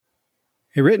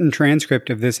A written transcript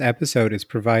of this episode is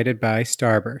provided by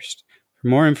Starburst. For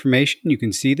more information, you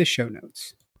can see the show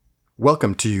notes.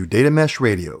 Welcome to Data Mesh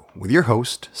Radio with your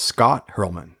host, Scott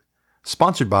Hurlman,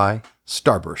 sponsored by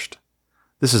Starburst.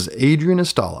 This is Adrian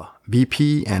Estala,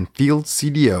 VP and Field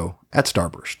CDO at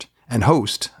Starburst, and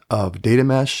host of Data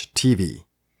Mesh TV.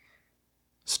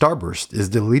 Starburst is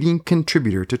the leading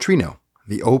contributor to Trino,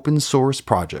 the open source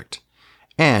project,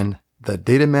 and the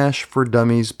Data Mesh for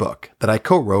Dummies book that I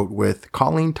co-wrote with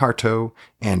Colleen Tarto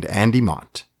and Andy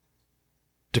Mott.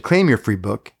 To claim your free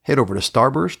book, head over to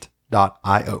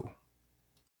starburst.io.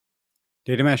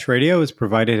 Data Mesh Radio is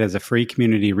provided as a free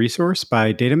community resource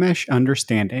by Data Mesh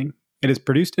Understanding. It is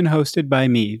produced and hosted by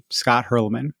me, Scott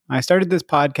Hurlman. I started this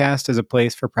podcast as a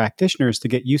place for practitioners to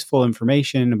get useful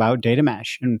information about data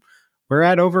mesh, and we're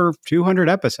at over 200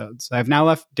 episodes. I've now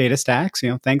left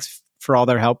DataStax, thanks for all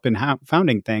their help in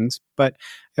founding things, but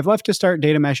I've left to start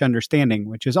Data Mesh Understanding,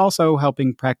 which is also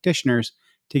helping practitioners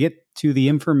to get to the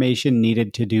information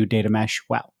needed to do data mesh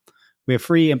well. We have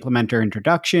free implementer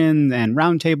introduction and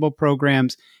roundtable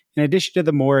programs, in addition to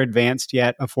the more advanced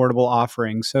yet affordable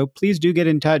offerings. So please do get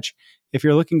in touch if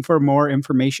you're looking for more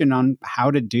information on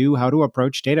how to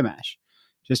approach data mesh.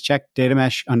 Just check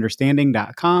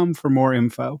datameshunderstanding.com for more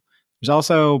info. There's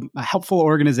also a helpful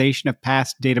organization of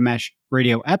past Data Mesh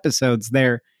Radio episodes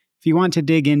there if you want to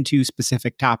dig into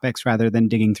specific topics rather than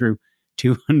digging through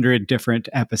 200 different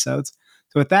episodes.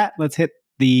 So with that, let's hit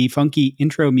the funky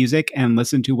intro music and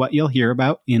listen to what you'll hear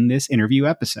about in this interview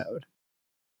episode.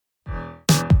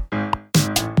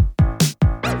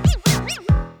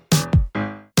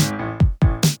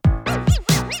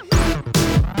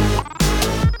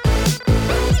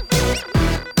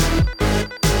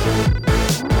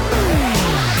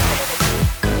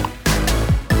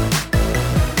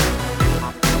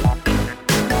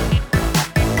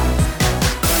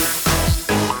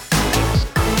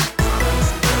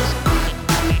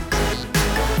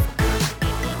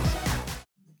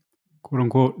 Quote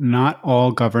unquote, not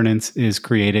all governance is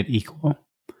created equal.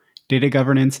 Data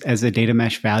governance as a data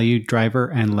mesh value driver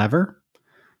and lever.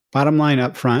 Bottom line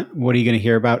up front, what are you going to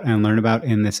hear about and learn about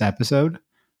in this episode?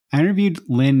 I interviewed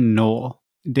Lynn Noel,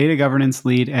 data governance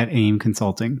lead at AIM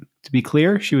Consulting. To be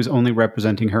clear, she was only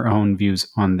representing her own views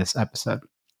on this episode.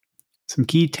 Some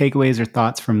key takeaways or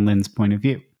thoughts from Lynn's point of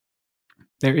view.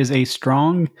 There is a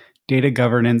strong data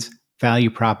governance value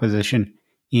proposition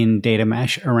in data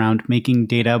mesh around making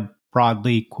data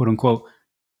broadly, quote unquote,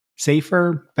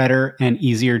 safer, better, and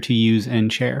easier to use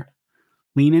and share.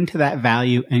 Lean into that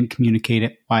value and communicate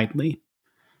it widely.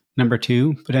 Number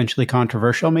 2, potentially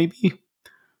controversial maybe.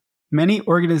 Many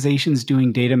organizations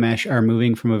doing data mesh are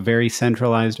moving from a very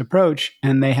centralized approach,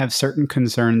 and they have certain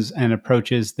concerns and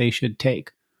approaches they should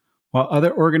take, while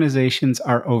other organizations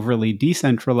are overly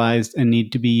decentralized and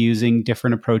need to be using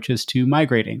different approaches to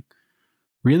migrating.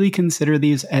 Really consider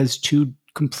these as two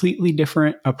completely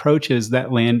different approaches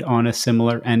that land on a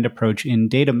similar end approach in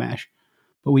data mesh.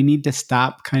 But we need to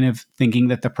stop kind of thinking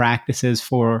that the practices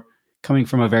for coming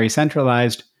from a very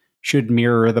centralized should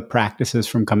mirror the practices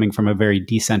from coming from a very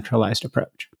decentralized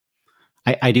approach.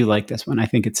 I do like this one. I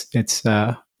think it's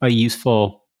a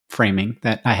useful framing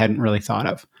that I hadn't really thought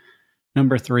of.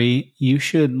 Number 3, you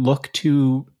should look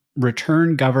to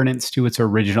return governance to its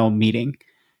original meaning,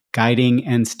 guiding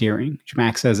and steering.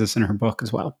 Max says this in her book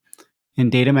as well. In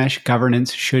data mesh,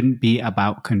 governance shouldn't be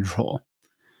about control.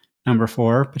 Number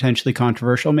 4, potentially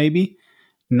controversial maybe,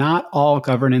 not all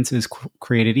governance is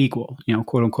created equal.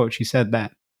 Quote unquote, she said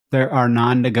that. There are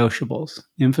non-negotiables.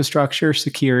 Infrastructure,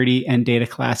 security, and data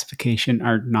classification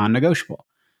are non-negotiable.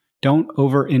 Don't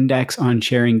over-index on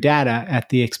sharing data at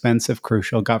the expense of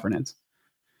crucial governance.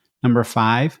 Number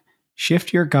 5,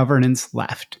 shift your governance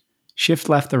left. Shift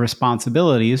left the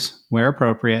responsibilities, where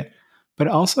appropriate, but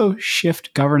also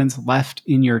shift governance left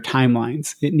in your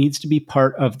timelines. It needs to be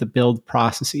part of the build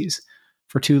processes.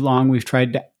 For too long, we've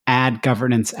tried to add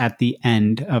governance at the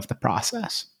end of the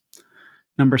process.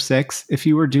 Number 6, if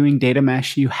you are doing data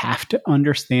mesh, you have to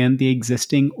understand the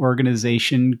existing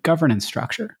organization governance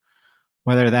structure,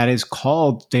 whether that is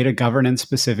called data governance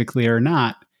specifically or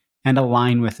not, and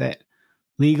align with it.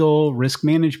 Legal, risk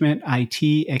management,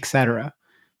 IT, etc.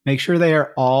 Make sure they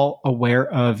are all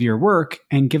aware of your work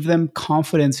and give them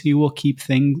confidence you will keep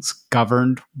things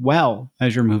governed well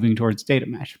as you're moving towards data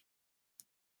mesh.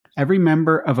 Every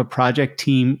member of a project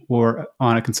team or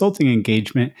on a consulting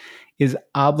engagement is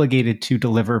obligated to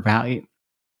deliver value.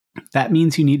 That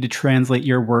means you need to translate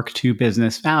your work to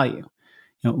business value.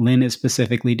 Lynn is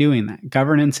specifically doing that.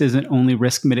 Governance isn't only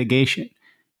risk mitigation.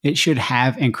 It should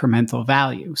have incremental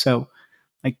value. So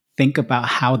think about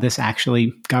how this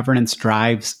actually governance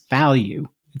drives value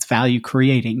it's value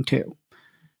creating too.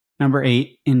 Number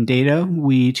 8, in data,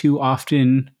 we too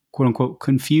often, quote unquote,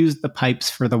 confuse the pipes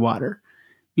for the water,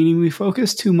 meaning we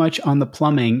focus too much on the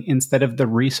plumbing instead of the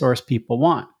resource people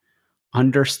want: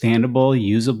 understandable,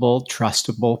 usable,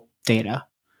 trustable data.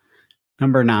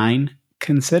 Number 9,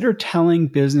 consider telling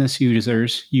business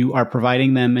users you are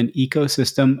providing them an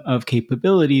ecosystem of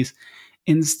capabilities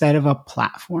instead of a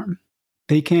platform.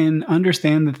 They can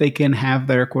understand that they can have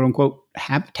their quote unquote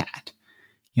habitat,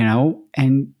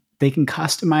 and they can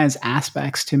customize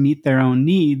aspects to meet their own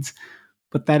needs,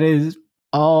 but that is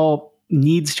all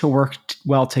needs to work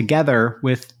well together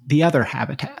with the other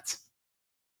habitats.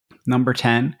 Number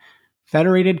 10,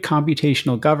 federated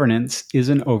computational governance is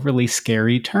an overly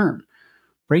scary term.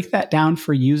 Break that down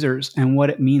for users and what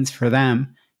it means for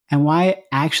them and why it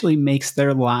actually makes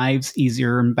their lives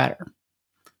easier and better.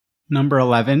 Number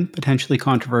 11, potentially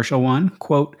controversial one,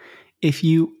 quote, if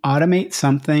you automate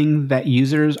something that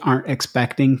users aren't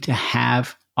expecting to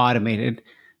have automated,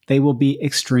 they will be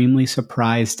extremely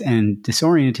surprised and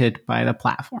disoriented by the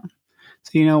platform.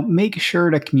 So, make sure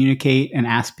to communicate and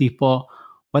ask people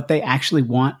what they actually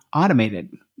want automated.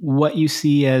 What you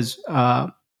see as,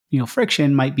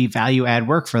 friction might be value add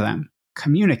work for them.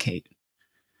 Communicate.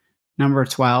 Number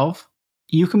 12,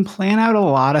 you can plan out a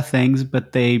lot of things,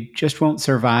 but they just won't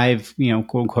survive,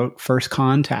 quote unquote, first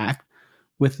contact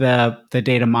with the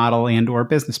data model and or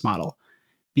business model.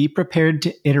 Be prepared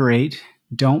to iterate,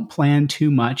 don't plan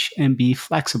too much, and be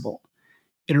flexible.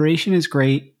 Iteration is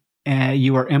great.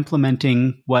 You are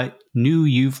implementing what new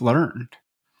you've learned.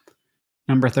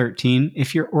 Number 13,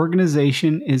 if your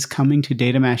organization is coming to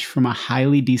data mesh from a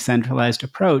highly decentralized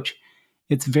approach,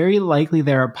 it's very likely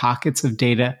there are pockets of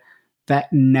data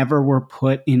that never were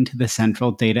put into the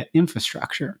central data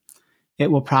infrastructure. It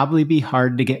will probably be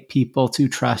hard to get people to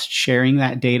trust sharing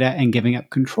that data and giving up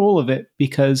control of it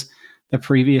because the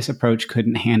previous approach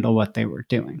couldn't handle what they were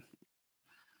doing.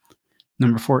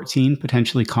 Number 14,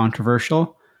 potentially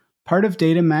controversial. Part of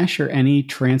data mesh or any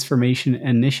transformation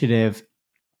initiative,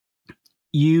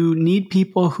 you need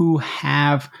people who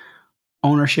have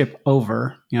ownership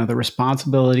over, the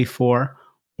responsibility for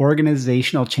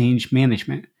organizational change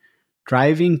management,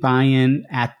 driving buy-in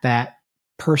at that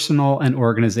personal and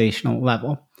organizational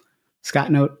level.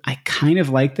 Scott note, I kind of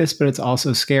like this, but it's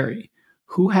also scary.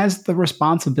 Who has the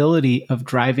responsibility of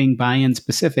driving buy-in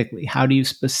specifically? How do you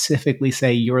specifically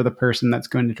say you're the person that's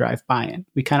going to drive buy-in?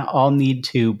 We kind of all need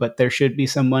to, but there should be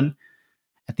someone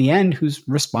at the end who's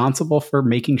responsible for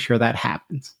making sure that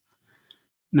happens.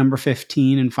 Number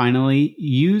 15, and finally,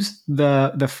 use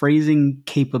the phrasing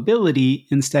capability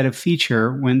instead of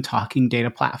feature when talking data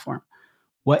platform.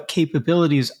 What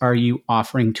capabilities are you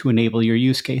offering to enable your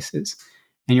use cases?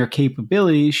 And your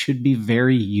capabilities should be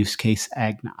very use case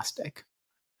agnostic.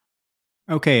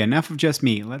 Okay, enough of just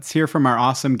me. Let's hear from our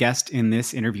awesome guest in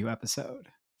this interview episode.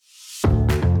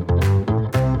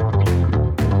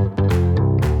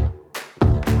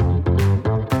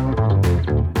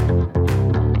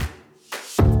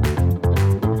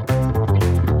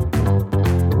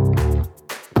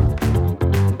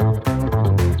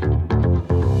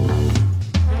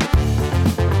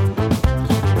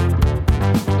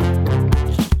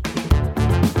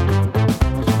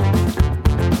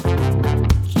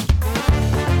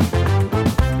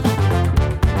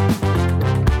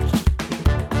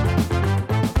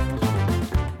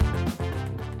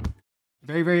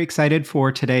 Very excited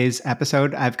for today's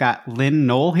episode. I've got Lynn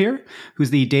Noel here,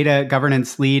 who's the data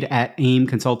governance lead at AIM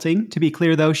Consulting. To be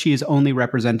clear, though, she is only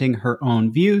representing her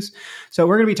own views. So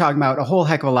we're going to be talking about a whole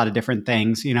heck of a lot of different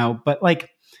things, but like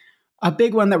a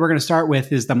big one that we're going to start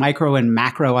with is the micro and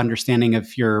macro understanding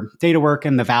of your data work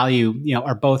and the value,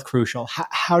 are both crucial.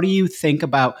 How do you think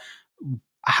about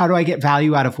how do I get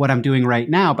value out of what I'm doing right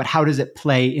now, but how does it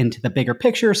play into the bigger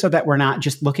picture so that we're not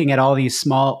just looking at all these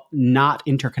small, not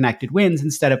interconnected wins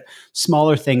instead of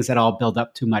smaller things that all build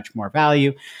up to much more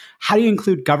value? How do you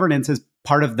include governance as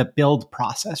part of the build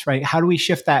process, right? How do we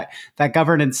shift that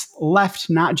governance left,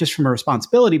 not just from a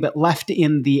responsibility, but left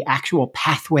in the actual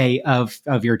pathway of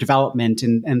your development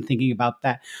and thinking about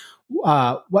that?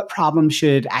 What problems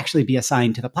should actually be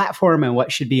assigned to the platform and what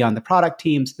should be on the product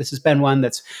teams? This has been one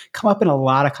that's come up in a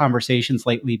lot of conversations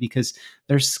lately because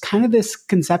there's kind of this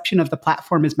conception of the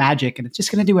platform is magic and it's just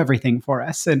going to do everything for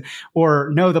us.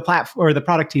 Or no, the platform or the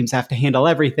product teams have to handle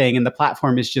everything and the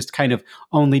platform is just kind of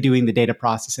only doing the data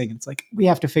processing. It's like, we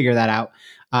have to figure that out.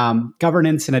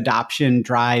 Governance and adoption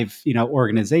drive,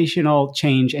 organizational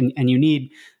change, and you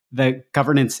need the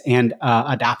governance and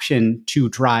adoption to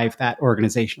drive that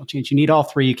organizational change. You need all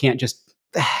three. You can't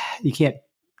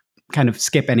kind of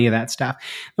skip any of that stuff.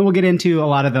 Then we'll get into a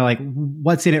lot of the like,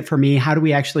 what's in it for me? How do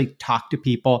we actually talk to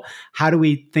people? How do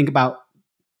we think about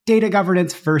data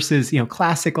governance versus,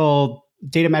 classical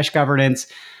data mesh governance?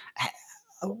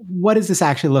 What does this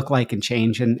actually look like and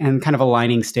change, and kind of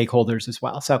aligning stakeholders as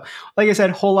well. So like I said,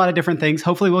 a whole lot of different things.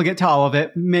 Hopefully we'll get to all of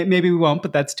it. Maybe we won't,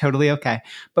 but that's totally okay.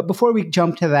 But before we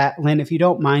jump to that, Lynn, if you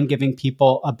don't mind giving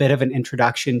people a bit of an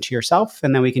introduction to yourself,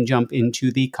 and then we can jump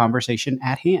into the conversation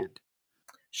at hand.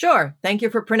 Sure. Thank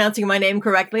you for pronouncing my name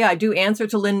correctly. I do answer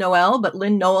to Lynn Noel, but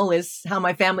Lynn Noel is how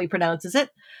my family pronounces it.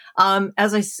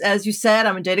 As you said,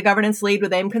 I'm a data governance lead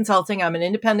with AIM Consulting. I'm an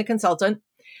independent consultant,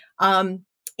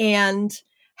 and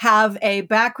have a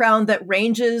background that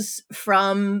ranges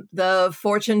from the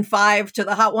Fortune 5 to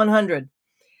the Hot 100.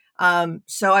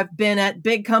 So I've been at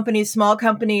big companies, small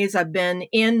companies. I've been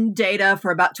in data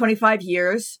for about 25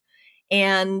 years,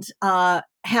 and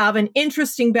have an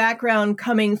interesting background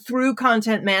coming through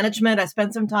content management. I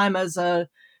spent some time as a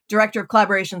director of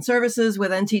collaboration services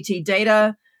with NTT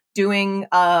Data, doing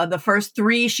the first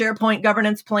 3 SharePoint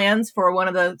governance plans for one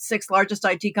of the 6 largest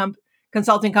IT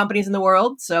consulting companies in the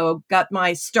world. So got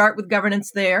my start with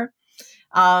governance there.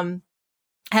 Have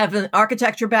an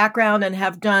architecture background and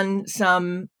have done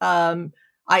some,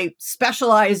 I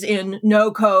specialize in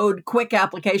no-code, quick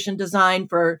application design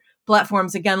for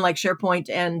platforms, again, like SharePoint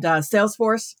and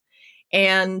Salesforce.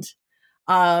 And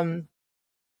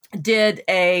did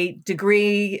a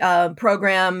degree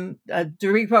programs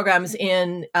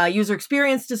in user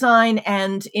experience design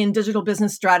and in digital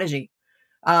business strategy.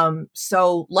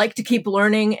 So like to keep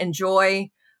learning,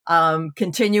 enjoy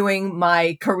continuing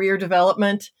my career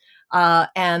development.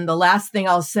 And the last thing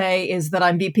I'll say is that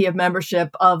I'm VP of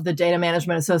membership of the Data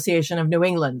Management Association of New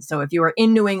England. So if you are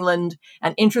in New England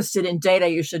and interested in data,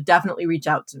 you should definitely reach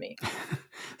out to me.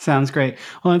 Sounds great.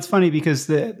 Well, it's funny because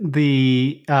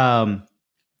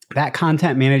that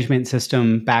content management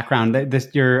system background,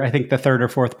 you're, I think, the 3rd or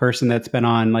 4th person that's been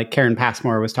on. Like Karen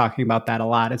Passmore was talking about that a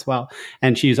lot as well.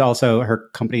 And she's also, her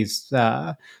company's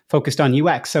focused on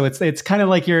UX. So it's kind of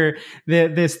like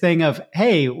this thing of,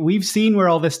 hey, we've seen where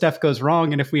all this stuff goes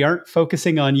wrong. And if we aren't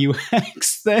focusing on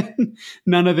UX, then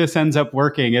none of this ends up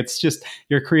working. It's just,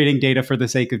 you're creating data for the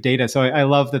sake of data. So I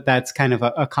love that that's kind of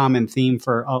a common theme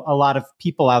for a lot of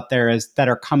people out there that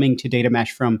are coming to data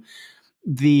mesh from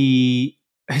the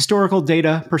historical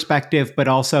data perspective, but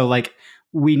also like,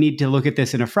 we need to look at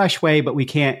this in a fresh way, but we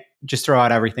can't just throw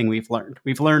out everything we've learned.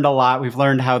 We've learned a lot. We've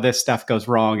learned how this stuff goes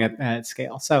wrong at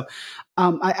scale. So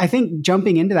I think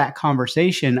jumping into that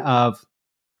conversation of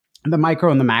the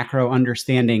micro and the macro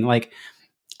understanding, like,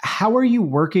 how are you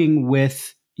working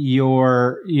with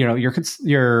your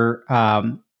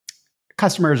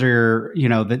customers, or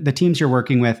the teams you're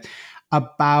working with,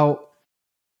 about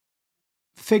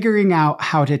figuring out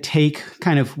how to take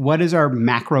kind of what is our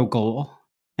macro goal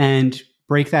and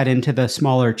break that into the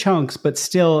smaller chunks, but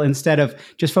still, instead of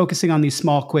just focusing on these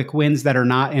small, quick wins that are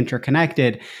not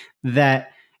interconnected,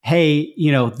 that, hey,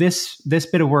 this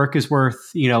bit of work is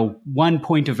worth, 1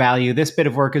 point of value. This bit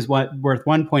of work is worth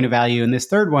 1 point of value. And this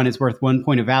third one is worth 1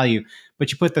 point of value.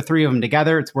 But you put the 3 of them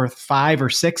together, it's worth 5 or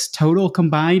 6 total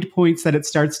combined points, that it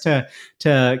starts to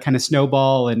kind of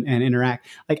snowball and interact.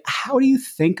 Like, how do you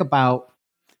think about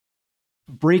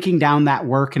breaking down that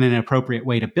work in an appropriate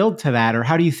way to build to that? Or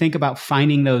how do you think about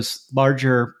finding those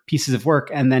larger pieces of work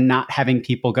and then not having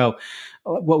people go,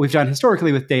 what we've done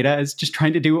historically with data is just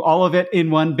trying to do all of it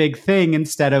in one big thing,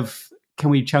 instead of, can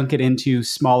we chunk it into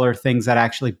smaller things that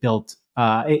actually build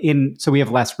so we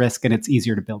have less risk and it's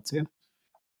easier to build to?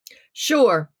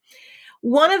 Sure.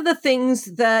 One of the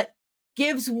things that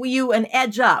gives you an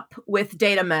edge up with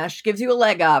data mesh, gives you a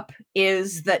leg up,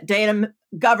 is that data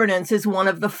governance is one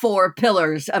of the 4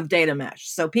 pillars of data mesh.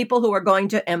 So people who are going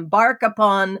to embark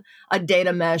upon a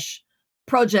data mesh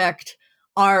project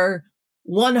are,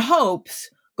 one hopes,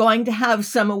 going to have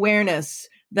some awareness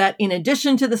that in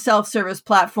addition to the self-service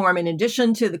platform, in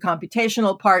addition to the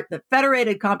computational part, that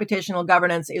federated computational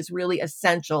governance is really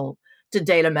essential to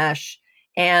data mesh.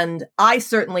 And I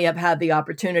certainly have had the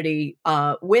opportunity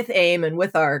with AIM and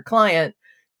with our client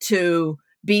to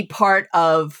be part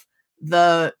of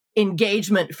the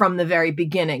engagement from the very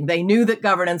beginning. They knew that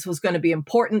governance was going to be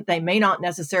important. They may not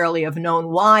necessarily have known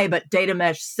why, but data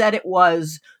mesh said it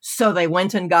was, so they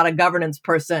went and got a governance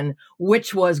person,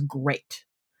 which was great.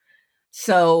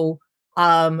 So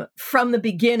from the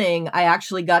beginning, I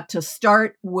actually got to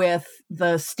start with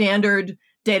the standard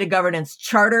data governance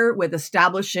charter, with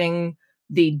establishing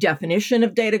the definition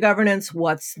of data governance,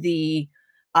 what's the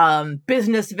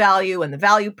business value and the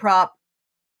value prop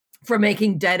for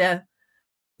making data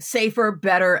safer,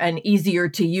 better, and easier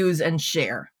to use and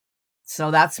share. So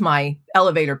that's my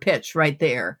elevator pitch right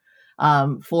there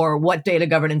for what data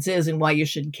governance is and why you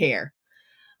should care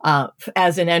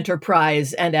as an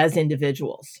enterprise and as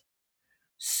individuals.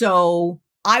 So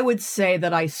I would say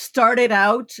that I started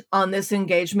out on this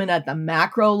engagement at the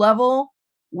macro level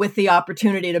with the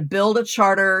opportunity to build a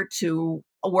charter, to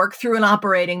work through an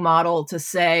operating model, to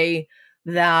say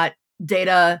that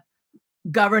data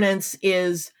governance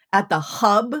is at the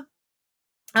hub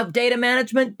of data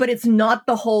management, but it's not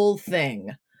the whole thing.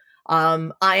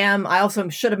 I also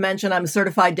should have mentioned I'm a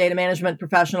certified data management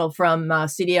professional from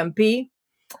CDMP,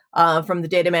 from the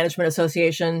Data Management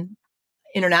Association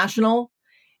International.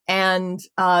 And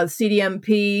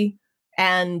CDMP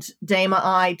and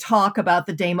DAMA-I talk about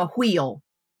the DAMA wheel,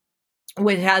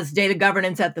 which has data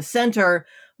governance at the center,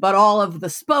 but all of the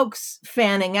spokes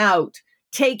fanning out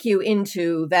take you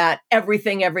into that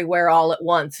everything, everywhere, all at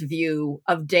once view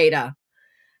of data.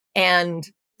 And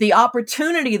the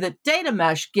opportunity that data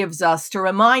mesh gives us to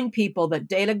remind people that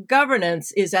data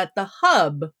governance is at the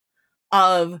hub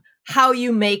of how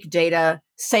you make data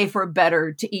safer,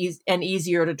 better to and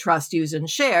easier to trust, use, and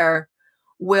share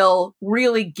will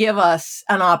really give us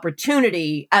an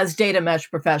opportunity as data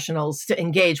mesh professionals to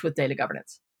engage with data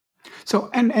governance. So,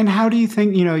 and how do you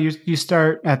think, you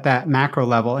start at that macro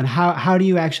level, and how do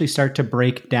you actually start to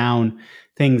break down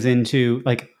things into,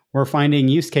 like, we're finding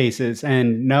use cases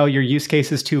and no, your use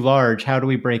case is too large. How do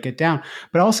we break it down?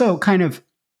 But also kind of,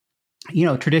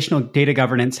 traditional data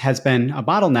governance has been a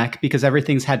bottleneck because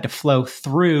everything's had to flow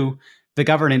through the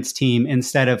governance team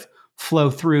instead of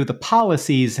flow through the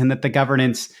policies, and that the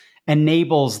governance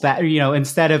enables that,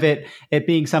 instead of it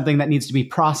being something that needs to be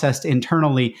processed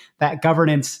internally, that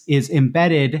governance is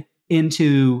embedded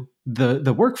into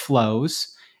the workflows.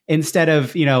 Instead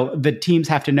of, the teams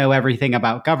have to know everything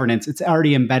about governance, it's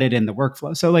already embedded in the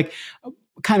workflow. So, like,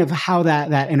 kind of how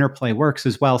that interplay works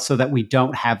as well, so that we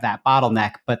don't have that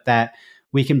bottleneck, but that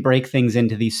we can break things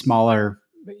into these smaller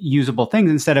usable things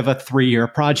instead of a 3-year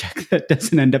project that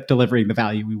doesn't end up delivering the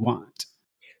value we want.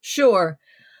 Sure.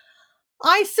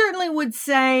 I certainly would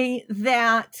say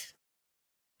that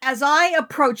as I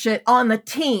approach it on the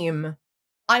team,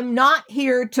 I'm not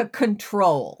here to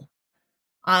control.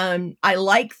 I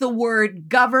like the word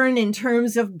govern in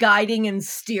terms of guiding and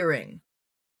steering.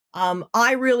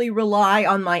 I really rely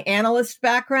on my analyst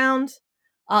background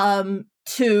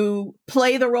to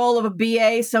play the role of a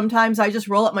BA. Sometimes I just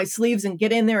roll up my sleeves and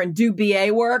get in there and do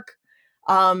BA work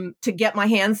to get my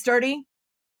hands dirty.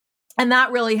 And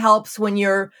that really helps when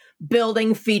you're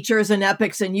building features and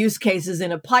epics and use cases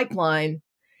in a pipeline.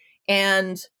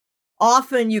 And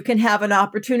often you can have an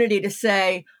opportunity to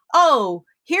say, oh,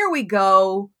 here we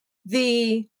go.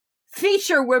 The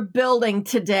feature we're building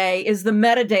today is the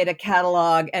metadata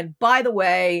catalog. And by the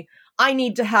way, I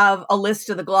need to have a list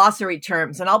of the glossary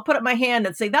terms. And I'll put up my hand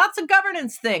and say, that's a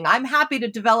governance thing. I'm happy to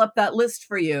develop that list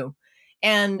for you.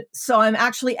 And so I'm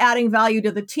actually adding value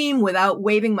to the team without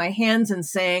waving my hands and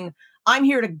saying, I'm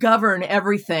here to govern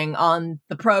everything on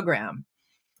the program.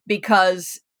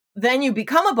 Because then you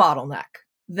become a bottleneck.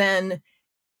 Then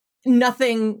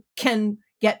nothing can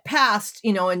get past,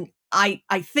 and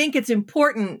I think it's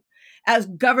important as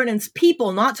governance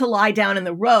people not to lie down in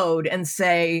the road and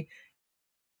say,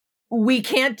 we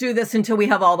can't do this until we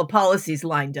have all the policies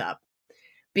lined up.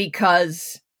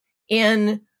 Because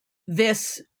in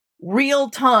this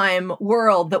real-time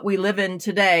world that we live in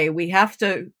today, we have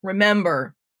to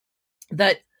remember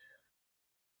that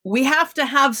we have to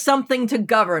have something to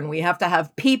govern. We have to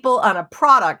have people on a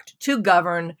product to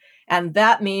govern. And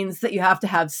that means that you have to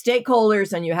have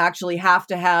stakeholders and you actually have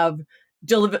to have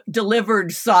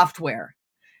delivered software.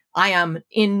 I am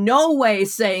in no way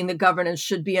saying the governance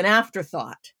should be an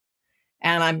afterthought.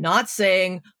 And I'm not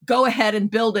saying go ahead and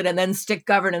build it and then stick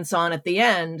governance on at the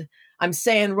end. I'm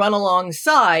saying run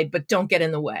alongside, but don't get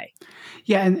in the way.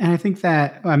 Yeah, and I think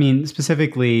that,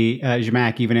 specifically,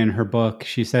 Zhamak, even in her book,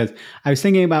 she says, I was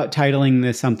thinking about titling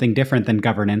this something different than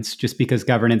governance, just because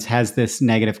governance has this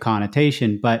negative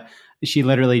connotation. But she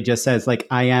literally just says, like,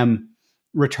 I am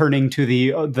returning to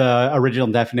the original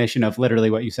definition of literally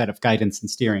what you said of guidance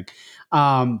and steering.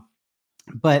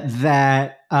 But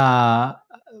that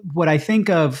what I think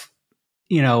of,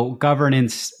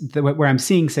 governance, where I'm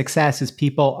seeing success is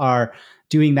people are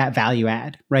doing that value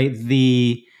add, right?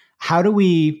 How do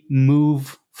we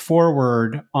move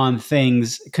forward on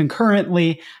things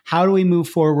concurrently? How do we move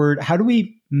forward? How do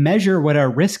we measure what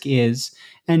our risk is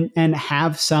and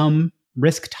have some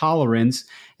risk tolerance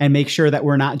and make sure that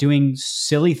we're not doing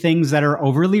silly things that are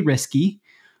overly risky,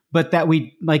 but that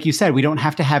we, like you said, we don't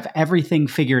have to have everything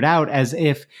figured out as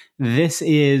if this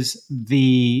is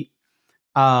the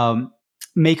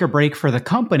make or break for the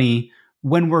company,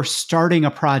 when we're starting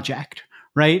a project,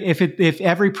 right? If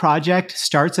every project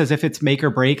starts as if it's make or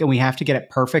break and we have to get it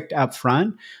perfect up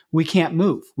front, we can't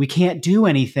move. We can't do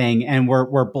anything, and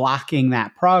we're blocking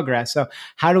that progress. So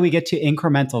how do we get to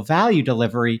incremental value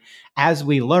delivery as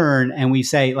we learn? And we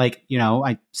say, like,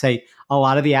 I say a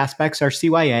lot of the aspects are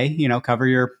CYA, cover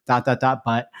your ...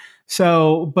 But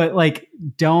so, but like,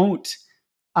 don't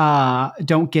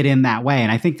get in that way.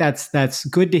 And I think that's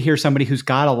good to hear somebody who's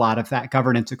got a lot of that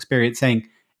governance experience saying,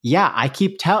 yeah, I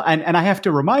keep and I have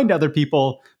to remind other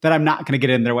people that I'm not going to get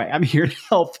in their way. I'm here to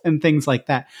help and things like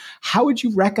that. How would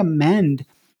you recommend,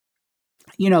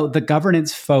 the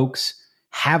governance folks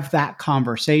have that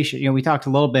conversation? We talked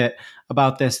a little bit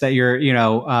about this, that you're,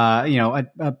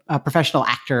 a professional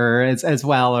actor as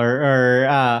well,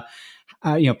 or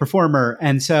performer.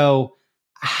 And so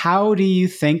how do you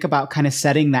think about kind of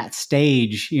setting that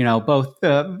stage, both,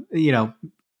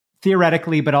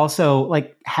 theoretically, but also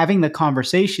like having the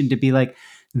conversation to be like,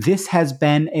 this has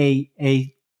been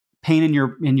a pain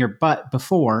in your butt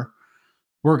before.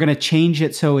 We're going to change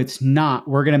it so it's not.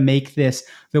 We're going to make this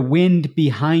the wind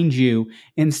behind you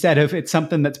instead of it's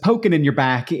something that's poking in your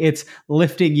back. It's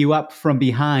lifting you up from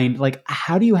behind. Like,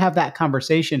 how do you have that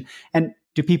conversation? And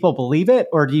do people believe it,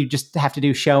 or do you just have to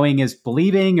do showing is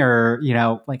believing, or,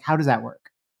 like, how does that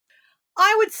work?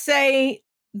 I would say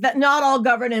that not all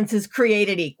governance is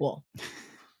created equal.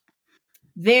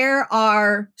 There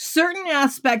are certain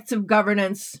aspects of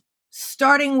governance,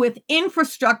 starting with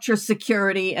infrastructure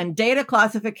security and data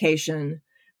classification,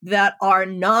 that are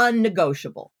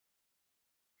non-negotiable.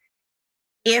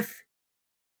 If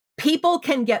people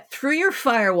can get through your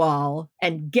firewall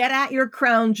and get at your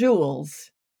crown jewels,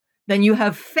 then you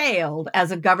have failed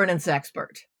as a governance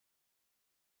expert.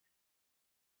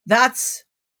 That's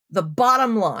the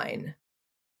bottom line,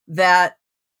 that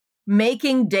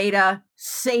making data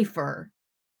safer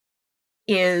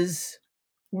is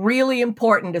really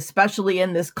important, especially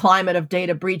in this climate of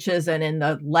data breaches and in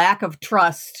the lack of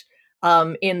trust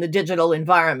in the digital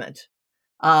environment,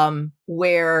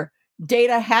 where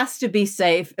data has to be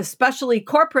safe, especially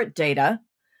corporate data.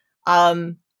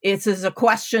 It's as a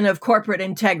question of corporate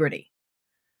integrity.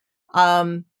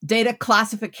 Data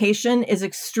classification is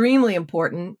extremely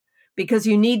important because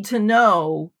you need to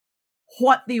know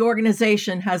what the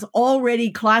organization has already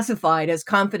classified as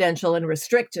confidential and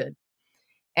restricted.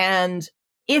 And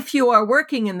if you are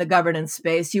working in the governance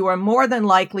space, you are more than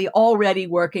likely already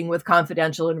working with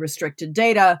confidential and restricted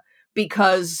data,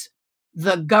 because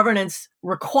the governance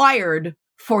required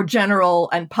for general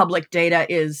and public data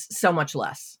is so much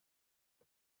less.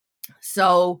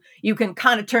 So you can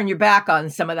kind of turn your back on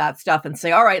some of that stuff and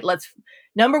say, all right,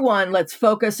 number one, let's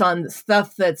focus on the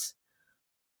stuff that's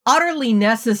utterly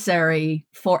necessary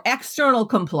for external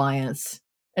compliance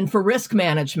and for risk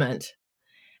management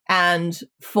and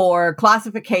for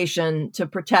classification to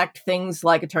protect things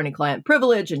like attorney-client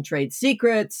privilege and trade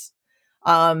secrets,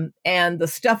 and the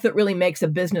stuff that really makes a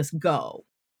business go.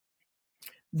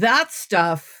 That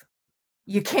stuff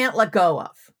you can't let go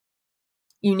of.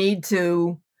 You need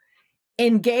to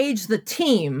engage the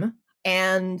team.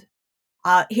 And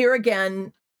here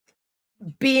again,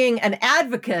 being an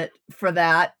advocate for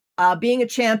that, being a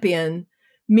champion,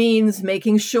 means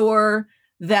making sure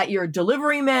that your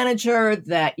delivery manager,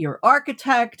 that your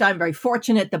architect — I'm very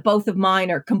fortunate that both of mine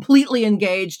are completely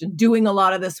engaged and doing a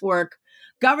lot of this work.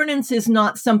 Governance is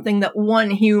not something that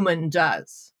one human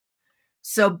does.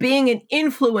 So being an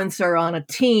influencer on a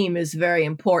team is very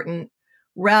important,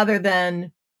 rather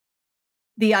than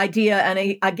the idea.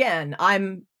 And again,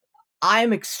 I'm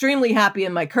extremely happy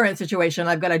in my current situation.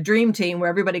 I've got a dream team where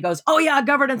everybody goes, oh yeah,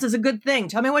 governance is a good thing.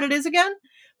 Tell me what it is again.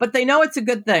 But they know it's a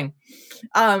good thing,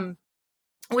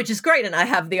 which is great. And I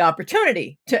have the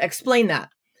opportunity to explain that.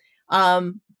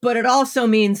 But it also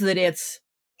means that it's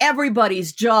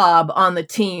everybody's job on the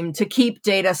team to keep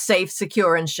data safe,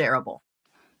 secure, and shareable.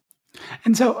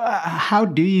 And so how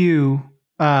do you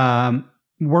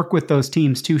work with those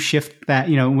teams to shift that?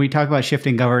 When we talk about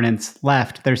shifting governance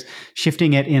left, there's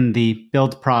shifting it in the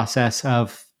build process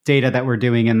of data that we're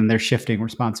doing, and then there's shifting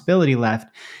responsibility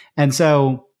left. And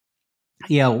so,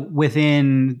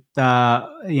 within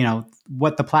the,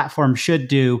 what the platform should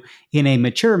do in a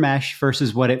mature mesh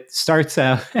versus what it starts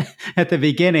out at the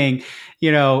beginning,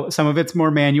 some of it's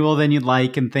more manual than you'd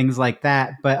like and things like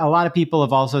that. But a lot of people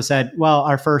have also said, well,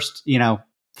 our first,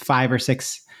 5 or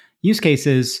 6 use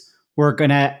cases, we're going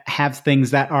to have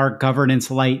things that are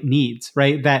governance light needs,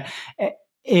 right? That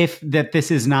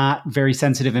this is not very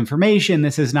sensitive information.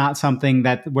 This is not something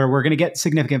where we're going to get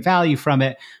significant value from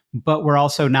it, but we're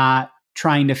also not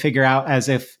trying to figure out as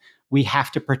if we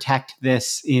have to protect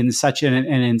this in such an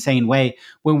insane way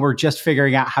when we're just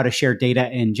figuring out how to share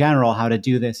data in general, how to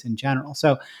do this in general.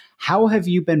 So how have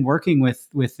you been working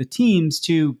with the teams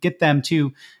to get them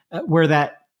to where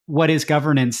that what is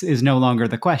governance is no longer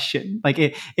the question? Like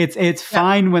it's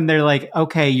fine when they're like,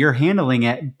 okay, you're handling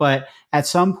it, but at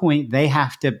some point they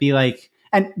have to be like,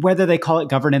 and whether they call it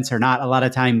governance or not, a lot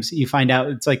of times you find out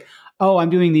it's like, oh, I'm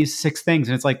doing these 6 things.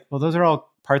 And it's like, well, those are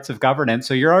all parts of governance.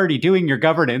 So you're already doing your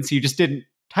governance. You just didn't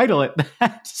title it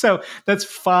that. So that's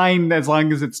fine as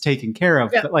long as it's taken care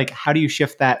of. But like, how do you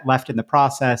shift that left in the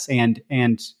process and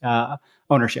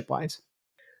ownership wise?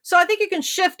 So I think you can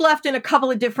shift left in a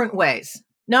couple of different ways.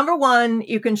 Number one,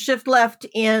 you can shift left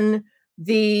in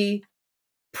the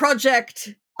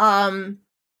project timeline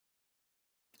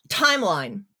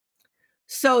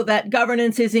so that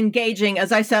governance is engaging.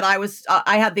 As I said,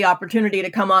 I had the opportunity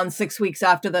to come on 6 weeks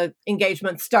after the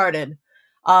engagement started.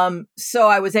 So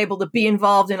I was able to be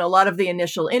involved in a lot of the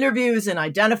initial interviews and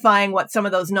identifying what some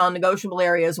of those non-negotiable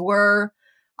areas were,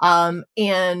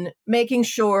 and making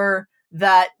sure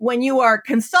that when you are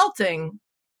consulting,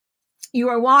 you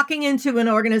are walking into an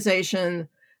organization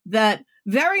that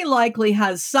very likely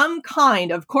has some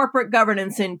kind of corporate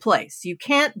governance in place. You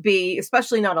can't be,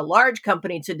 especially not a large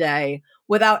company today,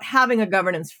 without having a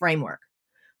governance framework.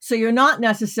 So you're not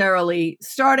necessarily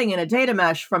starting in a data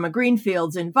mesh from a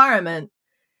greenfields environment.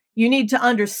 You need to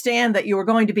understand that you are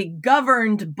going to be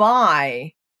governed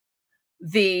by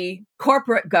the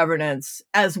corporate governance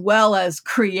as well as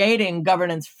creating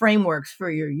governance frameworks for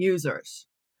your users.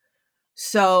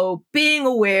 So being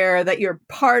aware that you're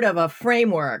part of a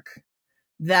framework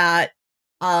that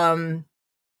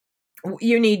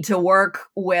you need to work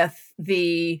with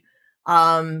the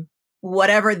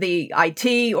whatever the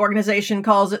IT organization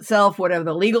calls itself, whatever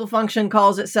the legal function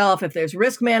calls itself, if there's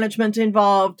risk management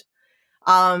involved,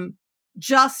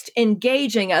 just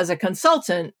engaging as a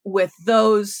consultant with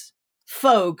those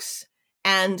folks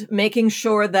and making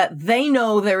sure that they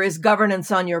know there is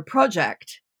governance on your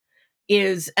project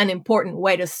is an important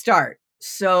way to start.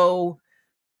 So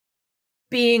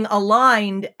being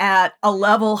aligned at a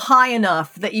level high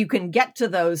enough that you can get to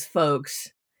those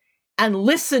folks and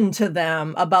listen to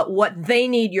them about what they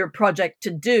need your project to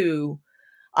do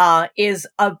is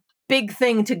a big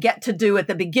thing to get to do at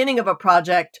the beginning of a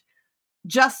project,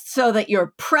 just so that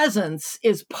your presence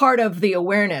is part of the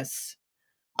awareness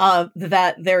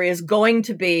that there is going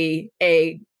to be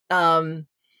a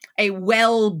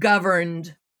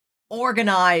well-governed,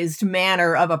 organized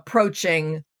manner of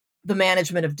approaching the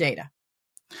management of data.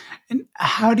 And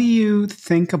how do you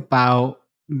think about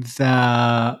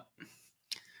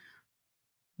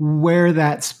where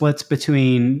that splits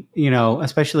between,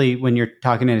 especially when you're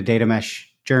talking in a data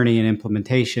mesh journey and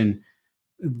implementation,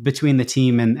 between the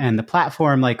team and the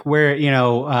platform, like where,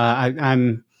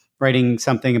 I'm writing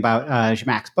something about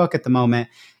Zhamak's book at the moment,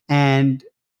 and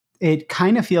it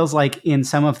kind of feels like in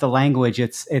some of the language,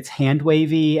 it's hand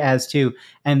wavy as to,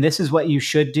 and this is what you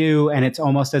should do. And it's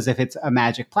almost as if it's a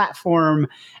magic platform.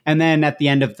 And then at the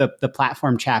end of the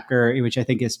platform chapter, which I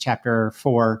think is chapter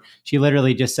 4, she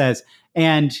literally just says,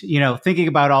 and, thinking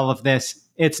about all of this,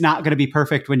 it's not going to be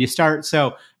perfect when you start.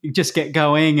 So you just get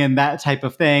going and that type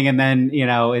of thing. And then,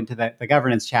 into the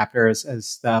governance chapter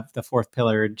as the 4th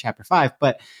pillar in chapter 5.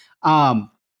 But how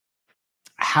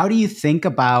do you think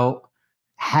about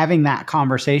having that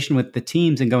conversation with the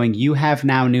teams and going, you have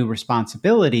now new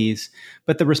responsibilities,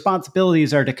 but the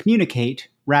responsibilities are to communicate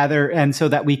and so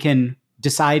that we can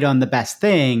decide on the best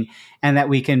thing and that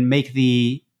we can make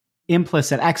the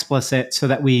implicit explicit so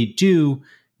that we do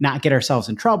not get ourselves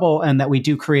in trouble and that we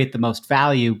do create the most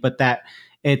value, but that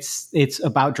it's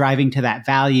about driving to that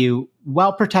value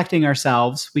while protecting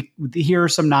ourselves. Here are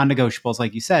some non-negotiables,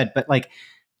 like you said, but like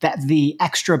that the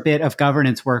extra bit of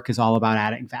governance work is all about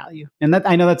adding value. And that,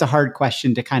 I know that's a hard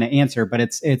question to kind of answer, but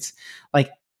it's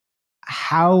like,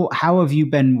 how have you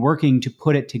been working to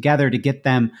put it together to get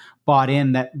them bought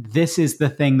in that this is the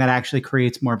thing that actually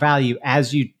creates more value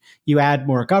as you add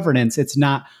more governance? It's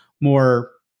not more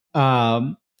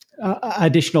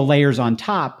additional layers on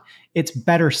top. It's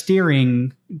better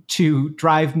steering to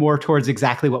drive more towards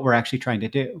exactly what we're actually trying to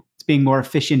do. It's being more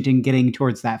efficient in getting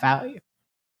towards that value.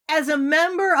 As a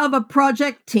member of a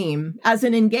project team, as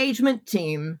an engagement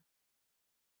team,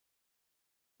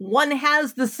 one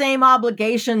has the same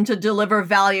obligation to deliver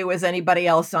value as anybody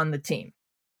else on the team.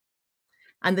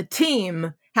 And the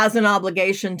team has an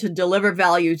obligation to deliver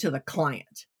value to the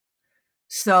client.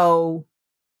 So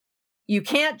you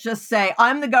can't just say,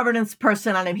 I'm the governance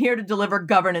person and I'm here to deliver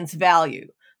governance value.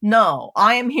 No,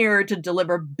 I am here to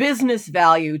deliver business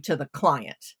value to the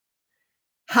client.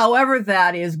 However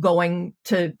that is going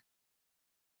to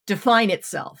define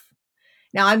itself.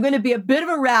 Now, I'm going to be a bit of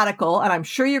a radical, and I'm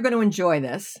sure you're going to enjoy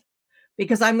this,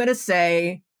 because I'm going to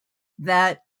say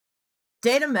that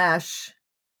data mesh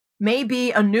may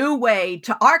be a new way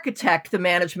to architect the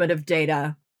management of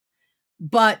data,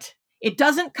 but it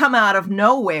doesn't come out of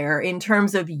nowhere in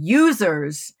terms of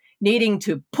users needing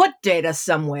to put data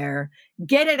somewhere,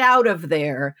 get it out of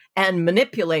there, and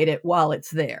manipulate it while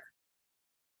it's there.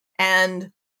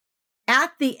 And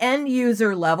at the end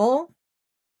user level,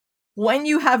 when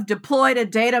you have deployed a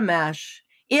data mesh,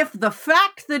 if the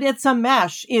fact that it's a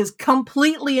mesh is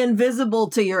completely invisible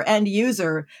to your end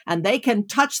user and they can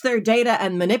touch their data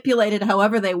and manipulate it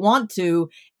however they want to,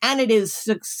 and it is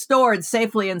stored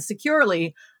safely and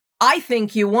securely, I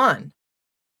think you won.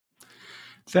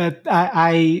 That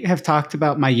I have talked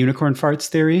about my unicorn farts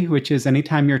theory, which is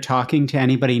anytime you're talking to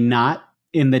anybody not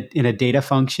in a data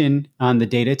function on the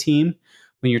data team,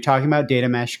 when you're talking about data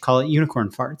mesh, call it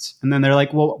unicorn farts. And then they're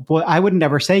like, well, I would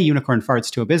never say unicorn farts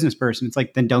to a business person. It's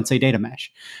like, then don't say data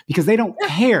mesh, because they don't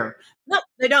care. No,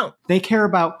 they don't. They care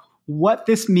about what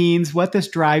this means, what this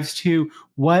drives to,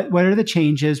 what are the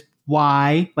changes,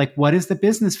 why, like what is the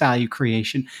business value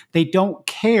creation. They don't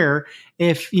care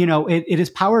if it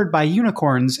is powered by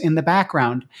unicorns in the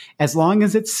background, as long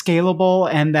as it's scalable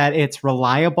and that it's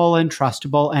reliable and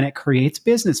trustable and it creates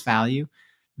business value.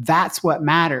 That's what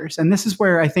matters. And this is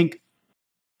where I think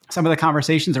some of the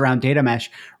conversations around data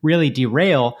mesh really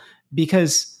derail,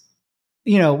 because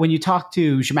when you talk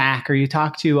to Zhamak or you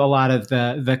talk to a lot of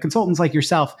the consultants like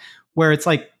yourself, where it's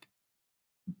like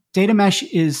data mesh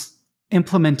is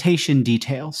implementation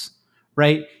details,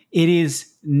 right? It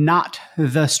is not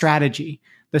the strategy.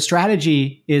 The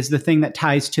strategy is the thing that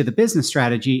ties to the business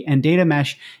strategy, and data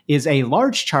mesh is a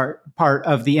large part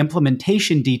of the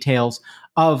implementation details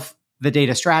of the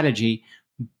data strategy,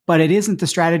 but it isn't the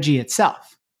strategy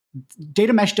itself.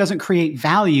 Data mesh doesn't create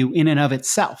value in and of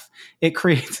itself. It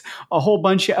creates a whole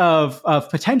bunch of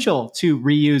potential to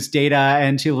reuse data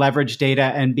and to leverage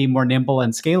data and be more nimble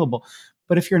and scalable.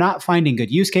 But if you're not finding good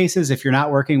use cases, if you're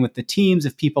not working with the teams,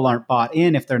 if people aren't bought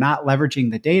in, if they're not leveraging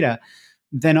the data,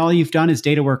 then all you've done is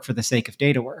data work for the sake of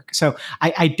data work. So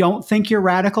I don't think you're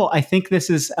radical. I think this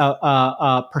is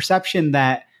a perception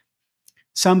that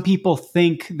some people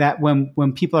think that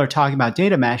when people are talking about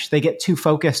data mesh, they get too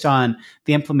focused on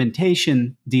the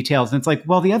implementation details. And it's like,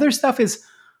 well, the other stuff is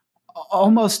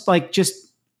almost like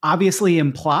just obviously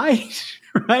implied,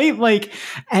 right? Like,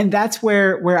 and that's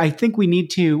where I think we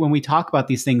need to, when we talk about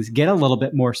these things, get a little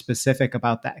bit more specific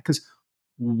about that. Because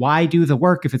why do the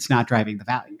work if it's not driving the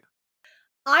value?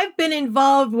 I've been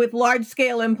involved with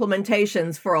large-scale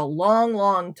implementations for a long,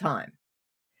 long time.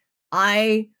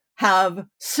 I have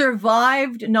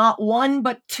survived not one,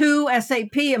 but 2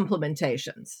 SAP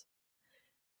implementations.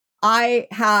 I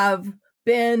have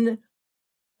been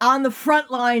on the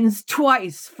front lines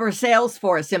twice for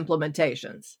Salesforce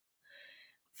implementations,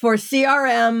 for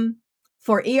CRM,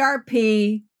 for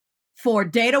ERP, for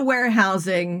data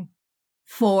warehousing,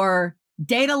 for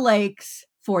data lakes,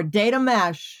 for data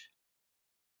mesh.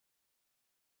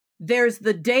 There's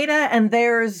the data and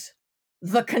there's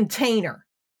the container.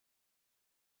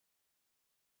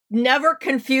 Never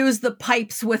confuse the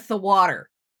pipes with the water.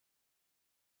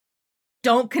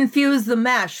 Don't confuse the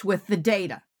mesh with the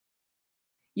data.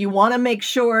 You want to make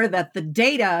sure that the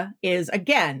data is,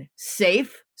 again,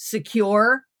 safe,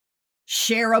 secure,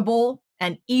 shareable,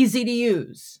 and easy to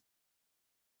use.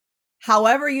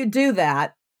 However you do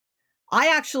that,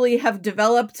 I actually have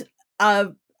developed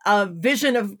a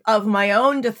vision of my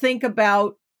own to think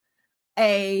about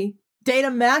a data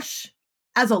mesh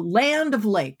as a land of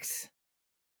lakes.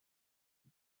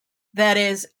 That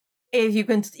is, if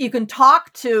you can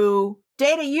talk to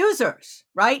data users,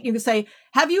 right? You can say,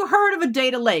 have you heard of a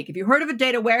data lake? If you heard of a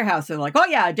data warehouse, they're like, oh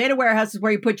yeah, a data warehouse is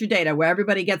where you put your data, where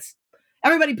everybody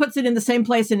puts it in the same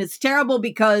place, and it's terrible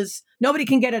because nobody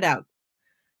can get it out.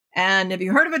 And have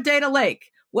you heard of a data lake?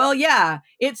 Well, yeah,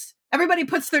 everybody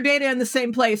puts their data in the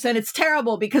same place, and it's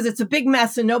terrible because it's a big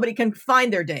mess and nobody can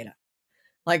find their data.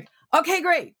 Like, okay,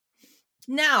 great.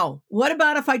 Now, what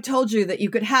about if I told you that you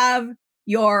could have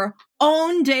your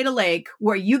own data lake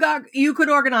where you could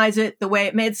organize it the way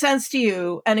it made sense to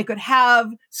you, and it could have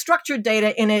structured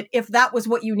data in it if that was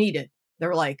what you needed? They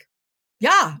were like,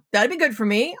 yeah, that'd be good for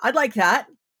me. I'd like that.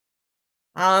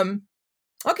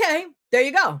 Okay, there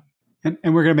you go.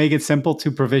 And we're going to make it simple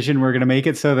to provision. We're going to make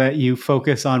it so that you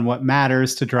focus on what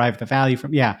matters to drive the value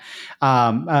from. Yeah.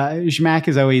 Zhamak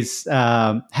is always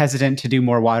hesitant to do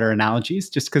more water analogies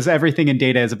just because everything in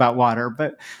data is about water.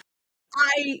 But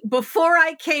before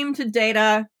I came to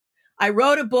data, I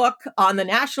wrote a book on the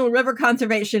National River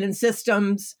Conservation and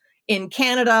Systems in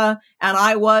Canada, and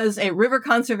I was a river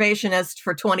conservationist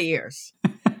for 20 years.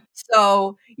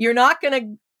 So you're not going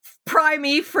to pry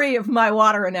me free of my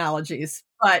water analogies,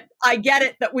 but I get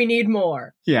it that we need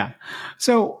more. Yeah.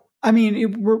 So, I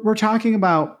mean, we're talking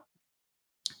about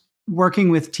working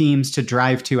with teams to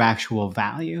drive to actual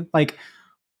value. Like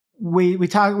we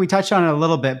touched on it a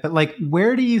little bit, but like,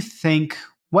 where do you think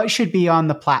what should be on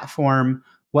the platform?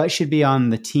 What should be on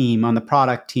the team, on the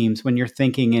product teams when you're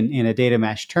thinking in a data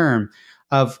mesh term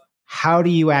of how do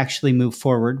you actually move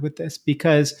forward with this?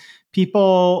 Because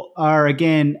people are,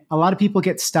 again, a lot of people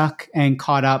get stuck and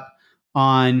caught up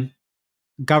on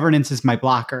governance is my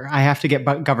blocker. I have to get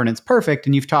governance perfect.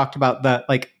 And you've talked about the,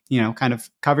 like, kind of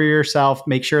cover yourself,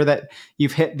 make sure that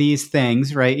you've hit these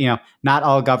things, right? Not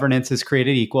all governance is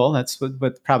created equal. That's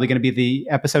what's probably going to be the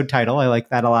episode title. I like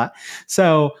that a lot.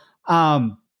 So,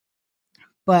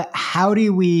 but how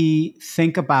do we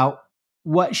think about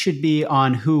what should be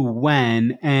on who,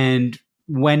 when, and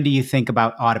when do you think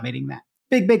about automating that?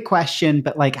 Big question,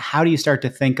 but like, how do you start to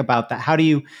think about that?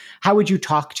 How would you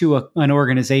talk to an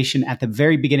organization at the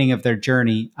very beginning of their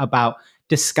journey about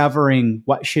discovering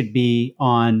what should be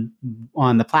on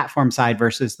the platform side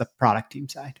versus the product team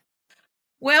side?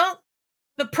 Well,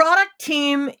 the product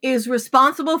team is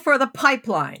responsible for the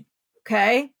pipeline.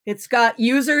 Okay. It's got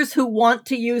users who want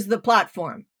to use the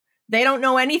platform. They don't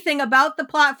know anything about the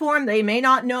platform. They may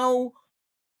not know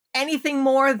anything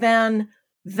more than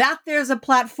that there's a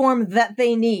platform that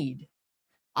they need.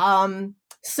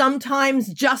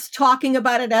 Sometimes just talking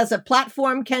about it as a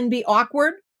platform can be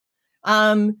awkward.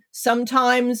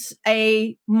 Sometimes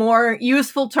a more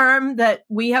useful term that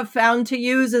we have found to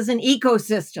use is an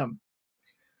ecosystem,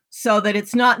 so that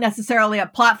it's not necessarily a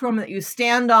platform that you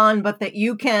stand on, but that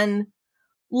you can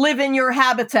live in your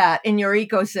habitat, in your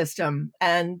ecosystem.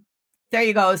 And there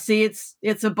you go. See,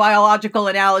 it's a biological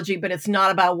analogy, but it's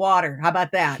not about water. How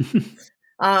about that?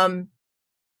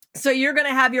 So you're going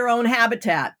to have your own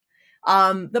habitat.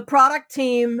 The product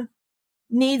team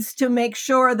needs to make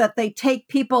sure that they take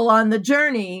people on the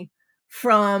journey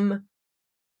from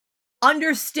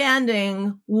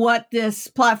understanding what this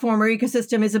platform or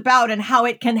ecosystem is about and how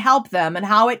it can help them and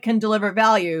how it can deliver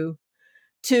value,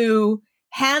 to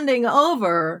handing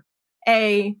over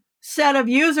a set of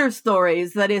user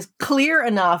stories that is clear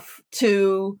enough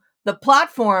to the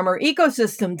platform or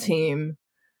ecosystem team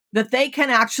that they can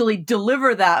actually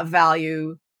deliver that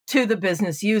value to the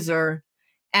business user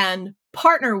and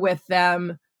partner with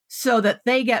them so that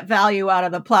they get value out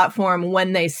of the platform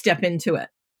when they step into it.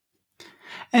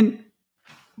 And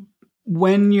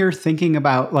when you're thinking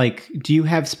about, like, do you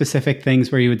have specific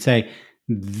things where you would say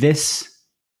this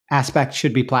aspect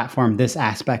should be platform, this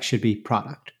aspect should be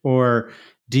product? Or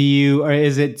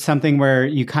is it something where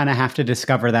you kind of have to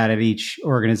discover that at each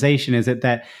organization? Is it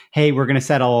that, hey, we're going to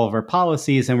set all of our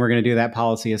policies and we're going to do that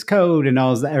policy as code and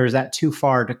all that, or is that too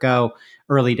far to go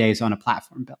early days on a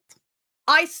platform build?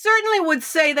 I certainly would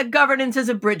say that governance is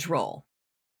a bridge role.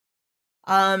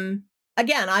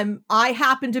 Again, I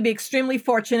happen to be extremely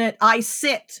fortunate. I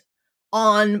sit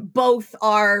on both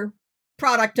our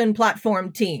product and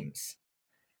platform teams.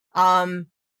 And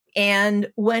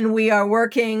when we are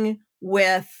working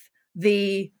with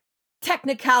the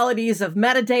technicalities of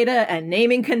metadata and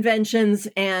naming conventions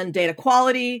and data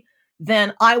quality,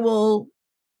 then I will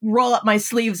roll up my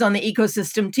sleeves on the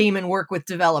ecosystem team and work with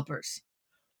developers.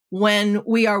 When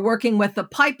we are working with the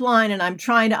pipeline and I'm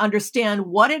trying to understand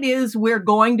what it is we're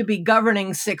going to be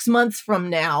governing 6 months from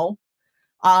now,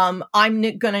 I'm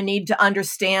going to need to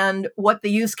understand what the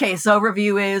use case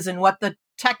overview is and what the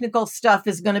technical stuff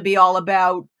is going to be all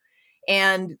about,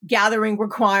 and gathering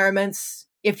requirements,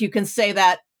 if you can say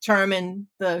that term in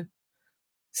the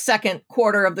second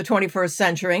quarter of the 21st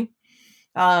century.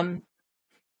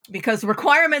 Because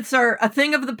requirements are a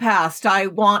thing of the past. I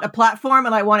want a platform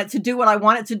and I want it to do what I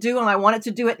want it to do, and I want it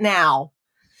to do it now.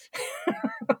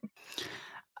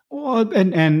 Well,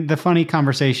 and the funny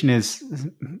conversation is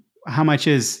how much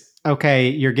is, okay,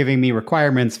 you're giving me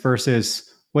requirements versus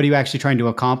what are you actually trying to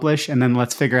accomplish? And then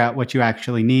let's figure out what you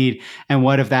actually need. And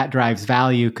what if that drives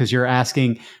value? Because you're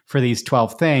asking for these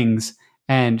 12 things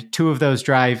and 2 of those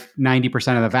drive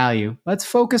 90% of the value. Let's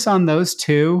focus on those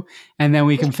 2. And then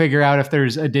we can figure out if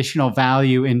there's additional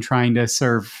value in trying to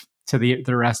serve to the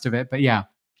rest of it. But yeah.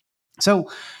 So,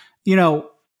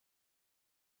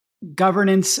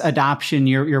 governance adoption,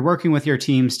 you're working with your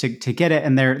teams to get it.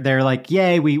 And they're like,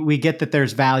 yay, we get that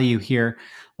there's value here.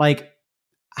 Like,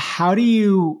 how do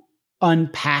you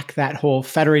unpack that whole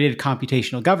federated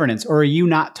computational governance? Or are you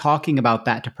not talking about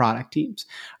that to product teams?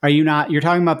 You're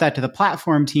talking about that to the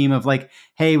platform team of like,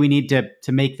 hey, we need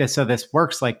to make this so this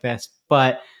works like this.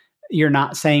 But you're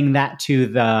not saying that to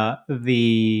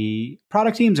the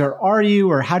product teams, or are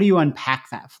you, or how do you unpack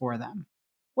that for them?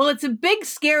 Well, it's a big,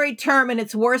 scary term, and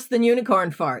it's worse than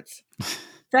unicorn farts.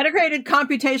 Federated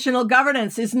computational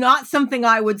governance is not something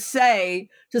I would say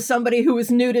to somebody who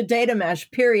is new to data mesh,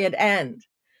 period, end.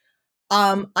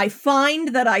 I find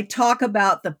that I talk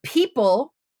about the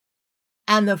people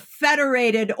and the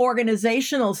federated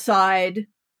organizational side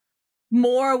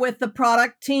more with the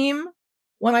product team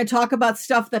when I talk about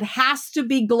stuff that has to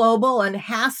be global and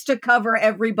has to cover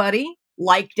everybody,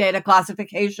 like data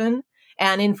classification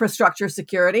and infrastructure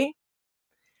security.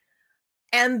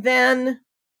 And then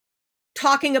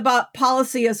talking about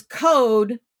policy as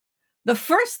code, the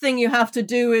first thing you have to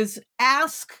do is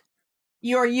ask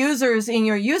your users in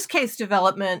your use case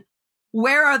development,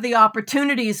 where are the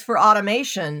opportunities for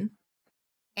automation?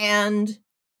 And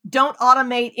don't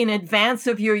automate in advance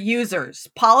of your users.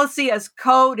 Policy as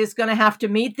code is going to have to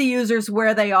meet the users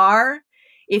where they are.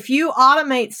 If you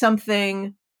automate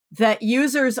something that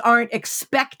users aren't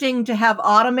expecting to have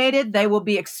automated, they will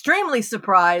be extremely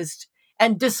surprised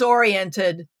and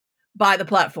disoriented by the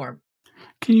platform.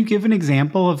 Can you give an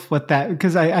example of what that,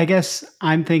 because I guess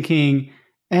I'm thinking,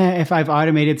 if I've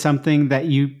automated something that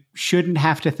you shouldn't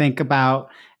have to think about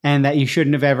and that you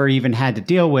shouldn't have ever even had to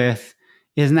deal with,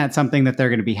 isn't that something that they're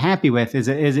going to be happy with? Is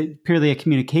it purely a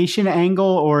communication angle,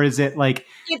 or is it like...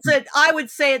 I would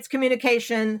say it's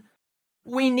communication.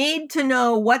 We need to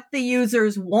know what the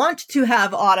users want to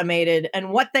have automated and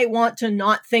what they want to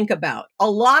not think about.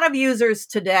 A lot of users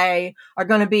today are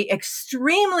going to be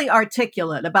extremely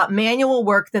articulate about manual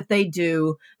work that they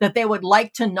do that they would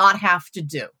like to not have to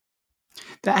do.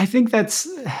 I think that's...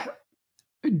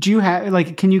 Do you have,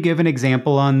 like, can you give an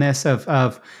example on this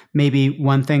of maybe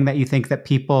one thing that you think that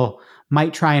people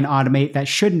might try and automate that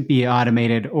shouldn't be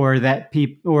automated, or that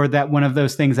one of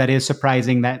those things that is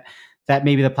surprising that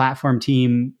maybe the platform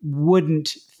team wouldn't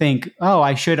think, oh,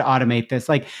 I should automate this.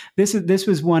 Like this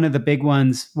was one of the big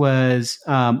ones. Was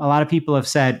a lot of people have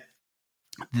said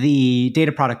the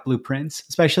data product blueprints,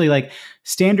 especially like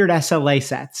standard SLA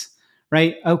sets,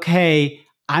 right? Okay,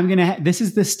 this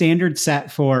is the standard set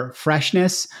for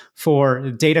freshness,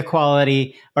 for data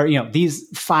quality, or, these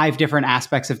 5 different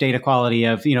aspects of data quality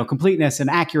of, completeness and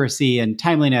accuracy and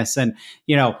timeliness and,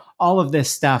 all of this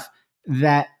stuff.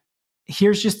 That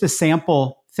here's just the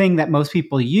sample thing that most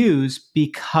people use,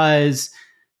 because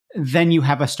then you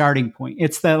have a starting point.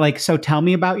 It's the like, so tell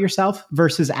me about yourself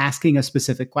versus asking a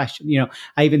specific question.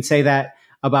 I even say that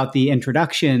about the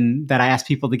introduction that I ask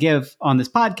people to give on this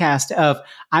podcast of,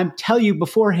 I'm tell you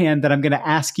beforehand that I'm going to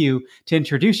ask you to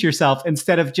introduce yourself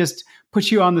instead of just put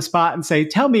you on the spot and say,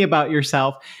 tell me about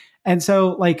yourself. And so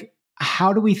like,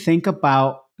 how do we think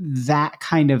about that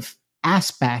kind of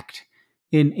aspect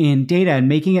in data and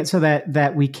making it so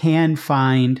that we can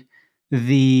find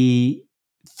the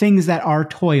things that are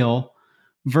toil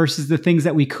versus the things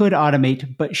that we could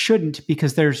automate but shouldn't,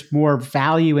 because there's more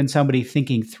value in somebody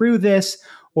thinking through this,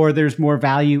 or there's more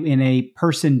value in a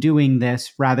person doing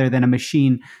this rather than a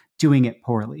machine doing it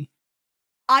poorly?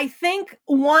 I think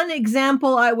one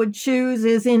example I would choose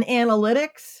is in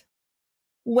analytics,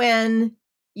 when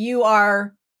you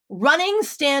are running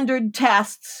standard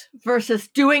tests versus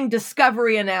doing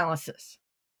discovery analysis.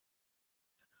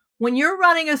 When you're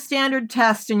running a standard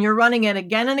test and you're running it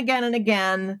again and again and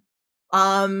again,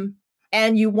 and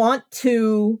you want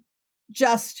to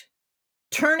just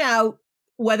turn out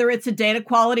whether it's a data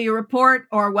quality report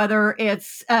or whether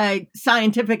it's a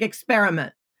scientific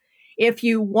experiment, if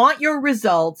you want your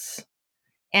results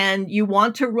and you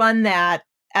want to run that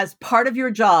as part of your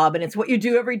job and it's what you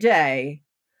do every day,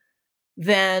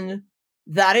 then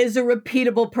that is a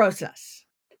repeatable process.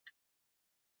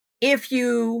 If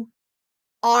you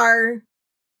are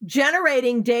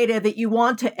generating data that you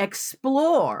want to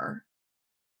explore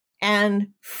and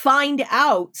find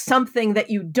out something that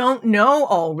you don't know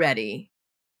already,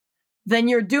 then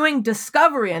you're doing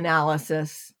discovery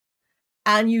analysis,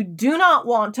 and you do not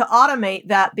want to automate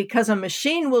that, because a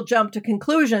machine will jump to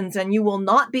conclusions and you will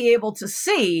not be able to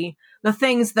see the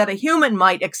things that a human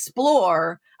might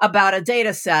explore about a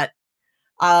data set,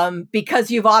 because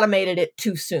you've automated it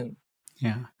too soon.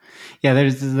 Yeah,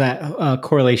 there's that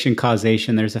correlation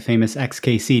causation. There's a famous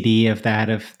XKCD of that,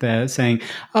 of the saying,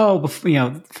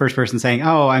 first person saying,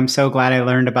 oh, I'm so glad I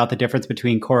learned about the difference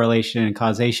between correlation and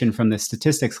causation from the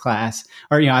statistics class.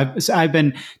 Or, I've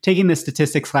been taking the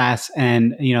statistics class,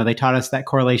 and, they taught us that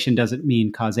correlation doesn't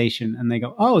mean causation. And they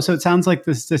go, oh, so it sounds like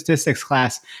the statistics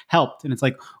class helped. And it's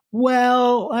like,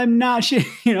 well, I'm not sure,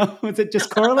 was it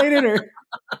just correlated or...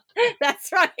 That's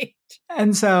right.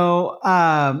 And so,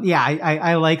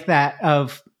 I like that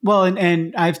of Well,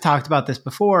 and I've talked about this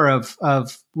before of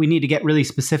we need to get really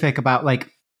specific about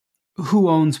like who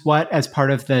owns what as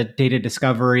part of the data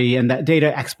discovery and that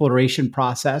data exploration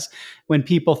process. When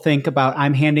people think about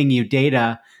I'm handing you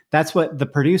data, that's what the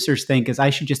producers think is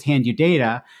I should just hand you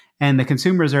data. And the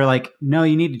consumers are like, no,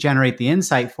 you need to generate the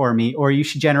insight for me, or you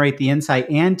should generate the insight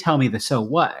and tell me the so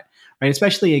what, right?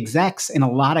 Especially execs in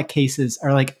a lot of cases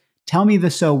are like, tell me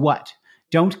the so what.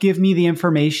 Don't give me the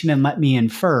information and let me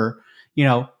infer,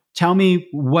 tell me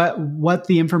what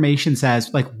the information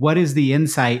says, like what is the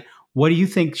insight, what do you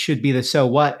think should be the so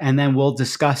what? And then we'll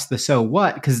discuss the so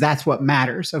what, because that's what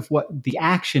matters of what the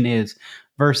action is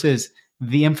versus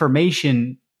the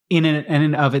information in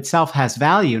and of itself has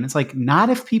value. And it's like, not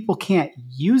if people can't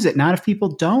use it, not if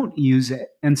people don't use it.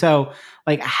 And so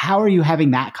like, how are you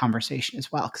having that conversation as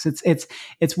well? Because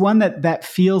it's one that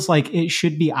feels like it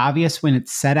should be obvious when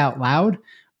it's said out loud,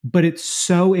 but it's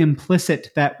so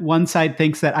implicit that one side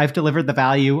thinks that I've delivered the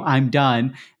value, I'm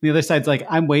done. The other side's like,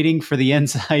 I'm waiting for the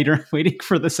insight or waiting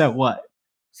for the so what.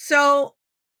 So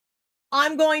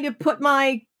I'm going to put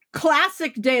my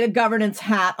classic data governance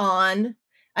hat on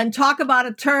and talk about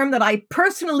a term that I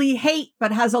personally hate,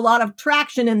 but has a lot of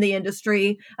traction in the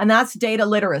industry, and that's data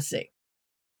literacy.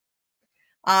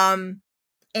 Or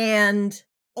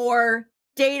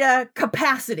data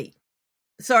capacity.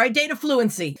 Sorry, data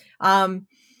fluency.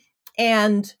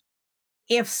 And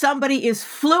if somebody is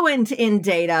fluent in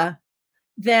data,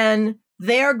 then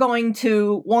they're going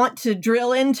to want to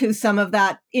drill into some of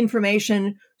that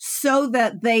information so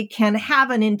that they can have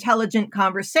an intelligent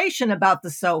conversation about the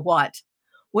so what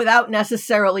without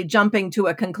necessarily jumping to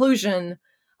a conclusion.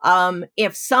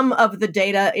 If some of the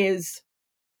data is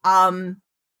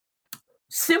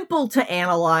simple to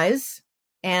analyze,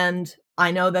 and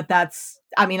I know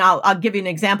I'll give you an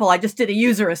example. I just did a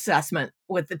user assessment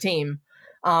with the team.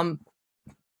 And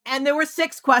there were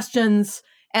 6 questions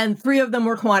and 3 of them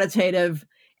were quantitative.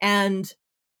 And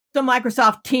the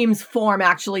Microsoft Teams form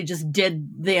actually just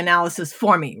did the analysis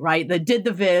for me, right? They did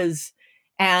the viz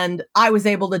and I was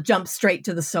able to jump straight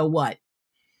to the so what.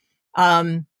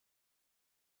 I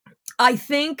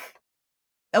think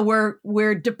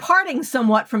we're departing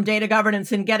somewhat from data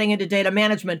governance and getting into data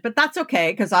management, but that's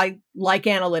okay because I like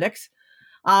analytics.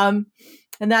 And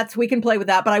we can play with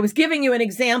that. But I was giving you an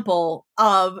example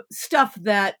of stuff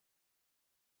that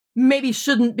maybe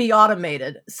shouldn't be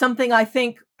automated. Something I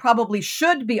think probably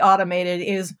should be automated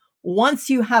is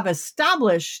once you have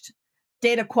established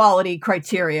data quality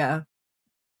criteria,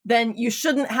 then you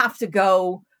shouldn't have to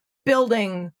go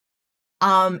building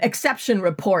exception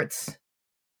reports.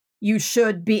 You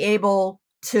should be able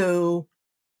to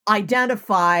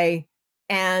identify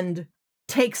and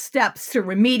take steps to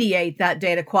remediate that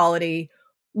data quality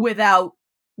without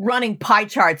running pie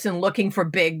charts and looking for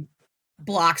big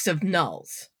blocks of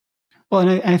nulls. Well,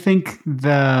 and I think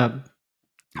I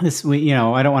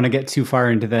don't want to get too far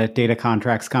into the data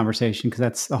contracts conversation because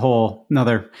that's a whole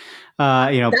another,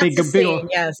 big,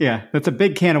 yes. Yeah, that's a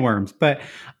big can of worms. But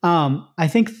I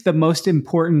think the most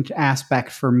important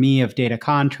aspect for me of data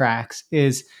contracts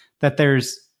is that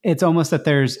there's an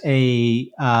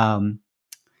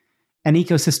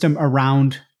ecosystem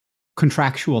around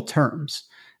contractual terms,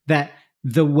 that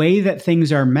the way that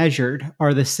things are measured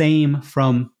are the same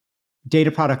from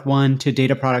data product 1 to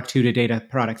data product 2 to data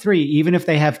product 3, even if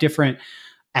they have different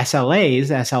SLAs,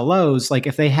 SLOs, like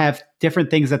if they have different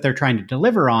things that they're trying to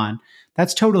deliver on,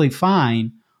 that's totally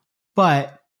fine.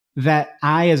 But that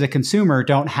I, as a consumer,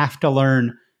 don't have to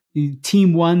learn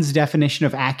team 1's definition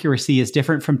of accuracy is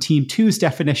different from team 2's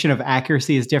definition of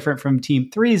accuracy is different from team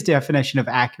 3's definition of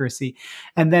accuracy.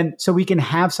 And then so we can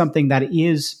have something that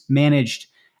is managed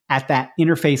at that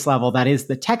interface level, that is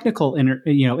the technical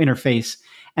interface.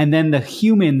 And then the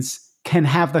humans can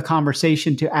have the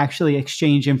conversation to actually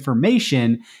exchange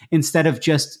information instead of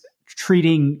just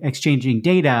treating exchanging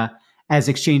data as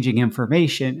exchanging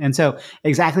information. And so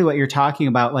exactly what you're talking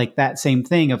about, like that same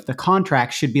thing of the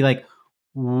contract should be like,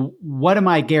 what am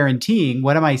I guaranteeing?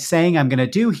 What am I saying I'm going to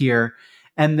do here?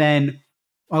 And then,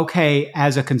 okay,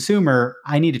 as a consumer,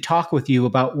 I need to talk with you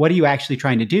about what are you actually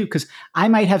trying to do? Because I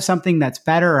might have something that's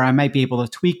better, or I might be able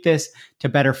to tweak this to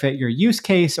better fit your use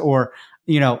case, or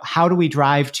how do we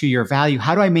drive to your value?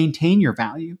 How do I maintain your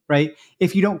value, right?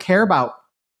 If you don't care about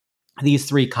these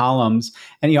 3 columns,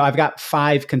 and I've got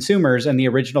 5 consumers, and the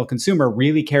original consumer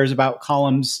really cares about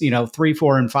columns 3,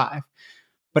 4, and 5,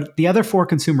 but the other 4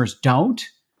 consumers don't,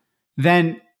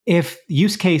 then if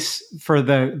use case for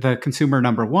the consumer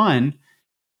number 1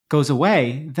 goes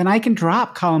away, then I can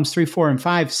drop columns 3, 4, and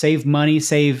 5, save money,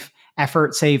 save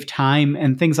effort, save time,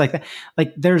 and things like that.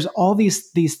 Like there's all these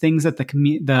things that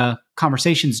the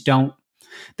conversations don't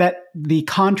that the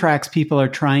contracts people are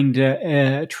trying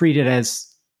to treat it as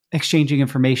exchanging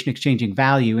information, exchanging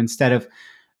value instead of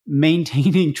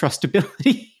maintaining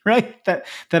trustability, right? That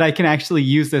I can actually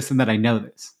use this and that I know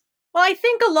this. Well, I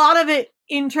think a lot of it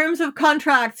in terms of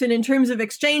contracts and in terms of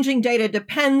exchanging data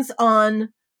depends on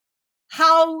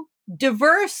how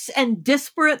diverse and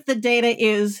disparate the data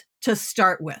is to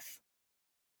start with.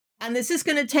 And this is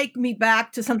going to take me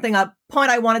back to a point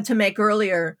I wanted to make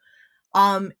earlier.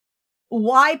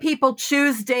 Why people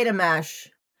choose data mesh.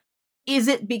 Is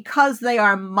it because they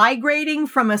are migrating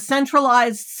from a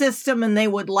centralized system and they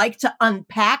would like to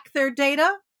unpack their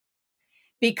data?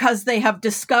 Because they have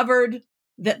discovered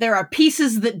that there are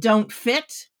pieces that don't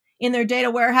fit in their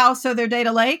data warehouse or their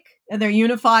data lake and their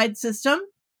unified system?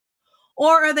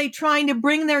 Or are they trying to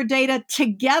bring their data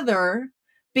together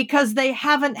because they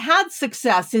haven't had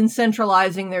success in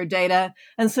centralizing their data?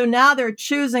 And so now they're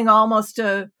choosing almost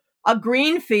a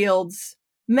greenfields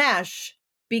mesh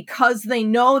because they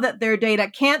know that their data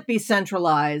can't be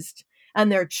centralized, and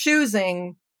they're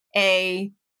choosing a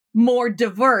more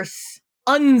diverse,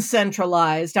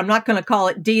 uncentralized, I'm not going to call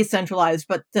it decentralized,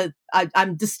 but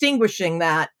I'm distinguishing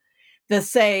that, to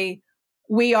say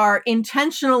we are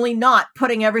intentionally not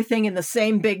putting everything in the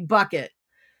same big bucket.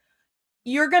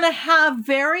 You're going to have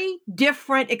very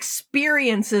different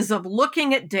experiences of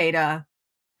looking at data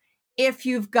if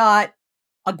you've got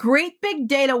a great big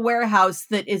data warehouse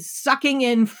that is sucking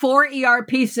in 4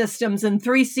 ERP systems and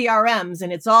 3 CRMs,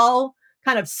 and it's all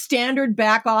kind of standard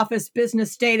back office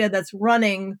business data that's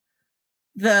running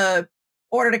the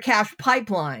order to cash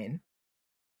pipeline.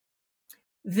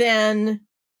 Then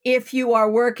if you are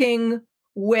working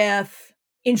with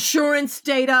insurance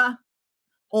data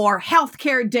or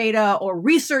healthcare data or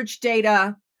research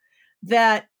data,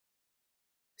 that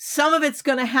some of it's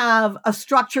going to have a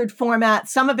structured format.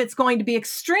 Some of it's going to be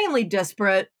extremely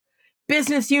disparate.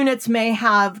 Business units may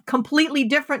have completely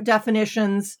different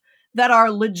definitions that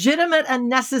are legitimate and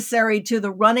necessary to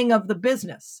the running of the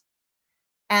business.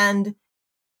 And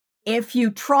if you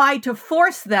try to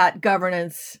force that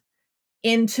governance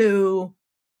into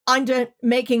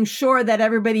making sure that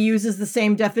everybody uses the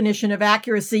same definition of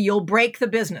accuracy, you'll break the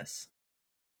business.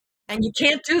 And you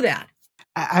can't do that.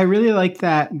 I really like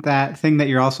that thing that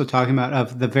you're also talking about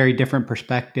of the very different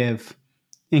perspective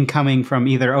in coming from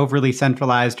either overly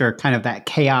centralized or kind of that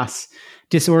chaos,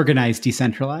 disorganized,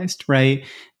 decentralized, right?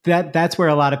 That's where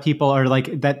a lot of people are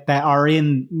like that are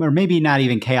in, or maybe not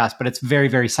even chaos, but it's very,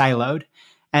 very siloed.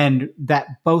 And that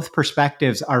both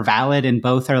perspectives are valid and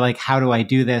both are like, how do I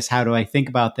do this? How do I think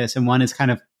about this? And one is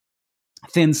kind of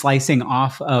thin slicing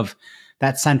off of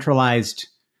that centralized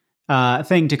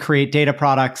thing to create data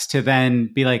products to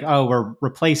then be like, oh, we're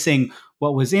replacing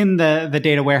what was in the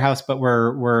data warehouse, but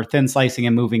we're thin slicing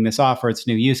and moving this off, or it's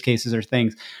new use cases or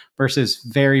things, versus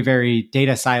very, very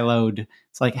data siloed.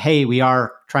 It's like, hey, we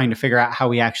are trying to figure out how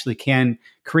we actually can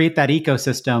create that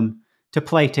ecosystem to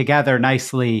play together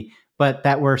nicely, but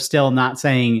that we're still not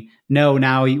saying, no,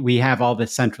 now we have all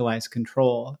this centralized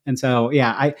control. And so,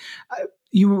 yeah,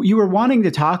 you were wanting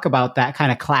to talk about that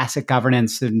kind of classic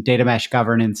governance and data mesh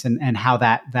governance and how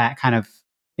that kind of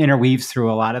interweaves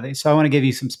through a lot of these. So I want to give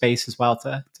you some space as well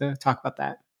to talk about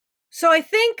that. So I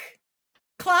think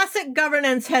classic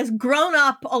governance has grown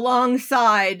up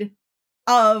alongside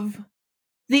of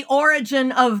the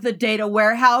origin of the data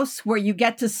warehouse, where you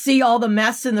get to see all the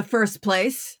mess in the first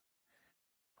place.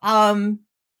 And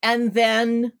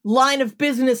then line of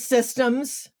business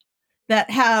systems that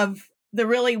have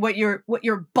what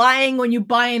you're buying when you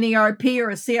buy an ERP or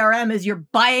a CRM is you're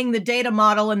buying the data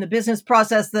model and the business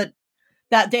process that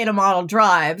data model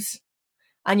drives,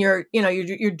 and you're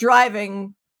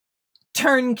driving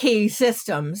turnkey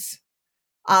systems.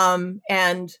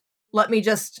 And let me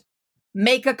just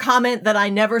make a comment that I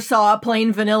never saw a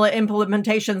plain vanilla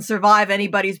implementation survive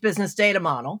anybody's business data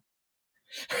model.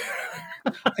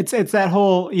 It's that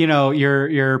whole,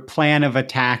 your plan of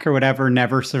attack or whatever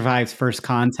never survives first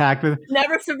contact with.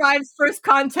 Never survives first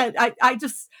contact.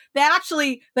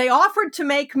 They offered to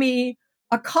make me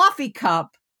a coffee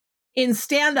cup in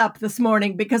stand-up this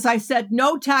morning because I said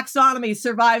no taxonomy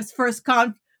survives first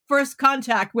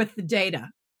contact with the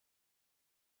data.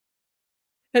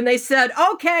 And they said,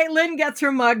 okay, Lynn gets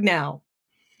her mug now.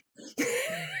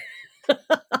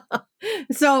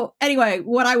 So anyway,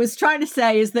 what I was trying to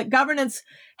say is that governance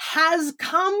has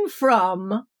come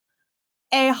from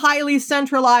a highly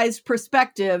centralized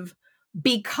perspective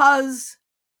because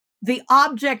the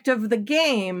object of the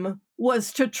game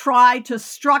was to try to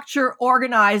structure,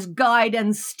 organize, guide,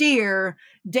 and steer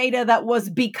data that was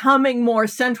becoming more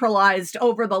centralized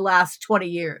over the last 20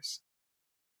 years.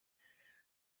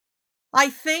 I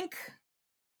think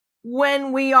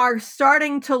when we are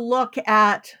starting to look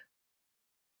at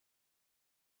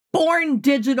born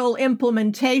digital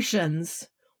implementations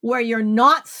where you're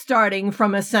not starting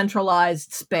from a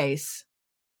centralized space,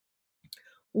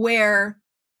 where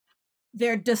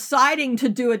they're deciding to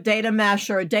do a data mesh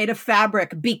or a data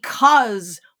fabric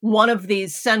because one of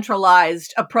these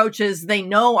centralized approaches they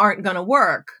know aren't going to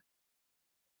work.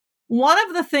 One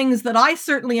of the things that I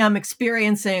certainly am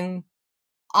experiencing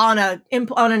on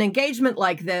an engagement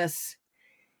like this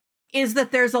is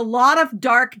that there's a lot of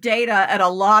dark data at a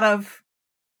lot of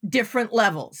different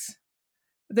levels.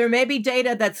 There may be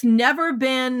data that's never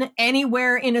been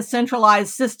anywhere in a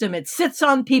centralized system. It sits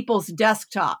on people's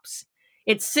desktops.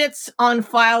 It sits on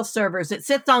file servers. It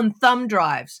sits on thumb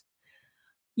drives.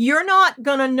 You're not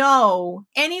going to know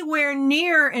anywhere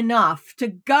near enough to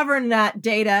govern that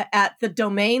data at the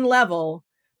domain level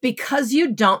because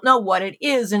you don't know what it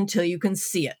is until you can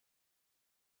see it.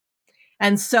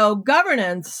 And so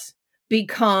governance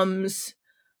becomes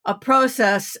a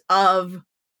process of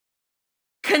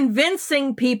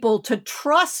convincing people to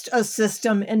trust a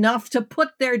system enough to put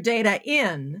their data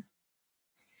in,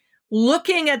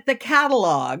 looking at the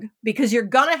catalog, because you're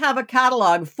going to have a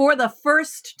catalog for the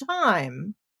first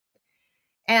time,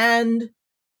 and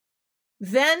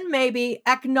then maybe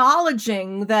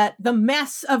acknowledging that the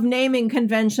mess of naming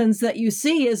conventions that you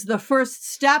see is the first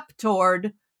step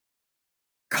toward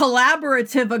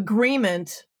collaborative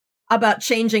agreement about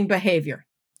changing behavior.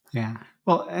 Yeah.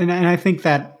 Well, and I think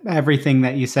that everything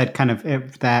that you said, kind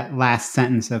of that last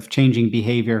sentence of changing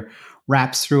behavior,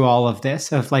 wraps through all of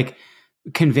this of like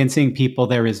convincing people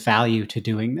there is value to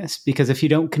doing this. Because if you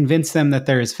don't convince them that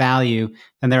there is value,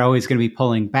 then they're always going to be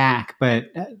pulling back.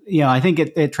 But, I think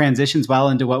it transitions well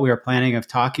into what we were planning of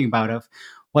talking about of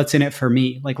what's in it for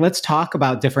me. Like, let's talk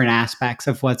about different aspects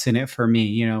of what's in it for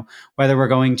me, whether we're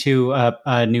going to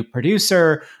a new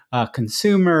producer, a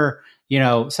consumer,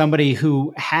 somebody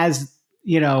who has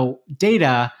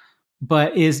data,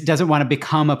 but doesn't want to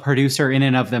become a producer in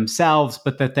and of themselves,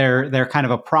 but that they're kind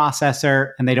of a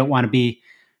processor and they don't want to be,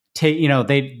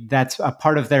 that's a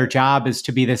part of their job is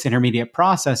to be this intermediate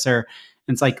processor.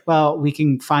 And it's like, well, we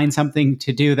can find something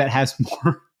to do that has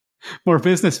more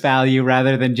business value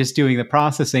rather than just doing the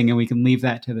processing, and we can leave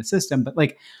that to the system. But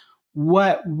like,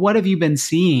 what have you been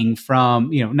seeing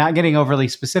from, not getting overly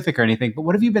specific or anything, but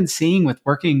what have you been seeing with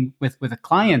working with the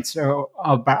clients or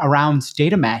around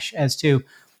data mesh as to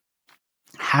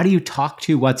how do you talk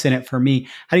to what's in it for me?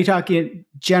 How do you talk in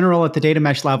general at the data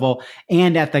mesh level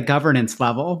and at the governance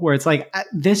level, where it's like,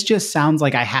 this just sounds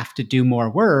like I have to do more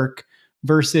work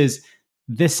versus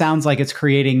this sounds like it's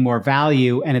creating more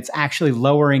value and it's actually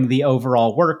lowering the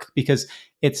overall work because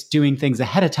it's doing things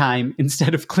ahead of time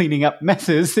instead of cleaning up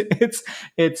messes. Well,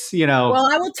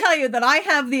 I will tell you that I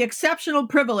have the exceptional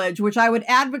privilege, which I would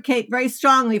advocate very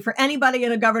strongly for anybody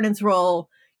in a governance role,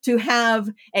 to have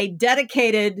a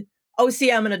dedicated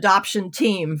OCM and adoption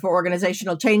team for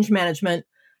organizational change management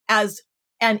as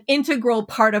an integral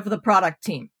part of the product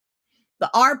team.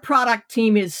 Our product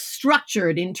team is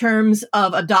structured in terms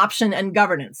of adoption and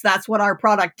governance. That's what our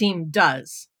product team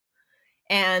does.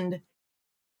 And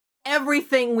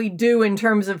everything we do in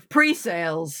terms of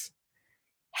pre-sales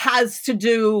has to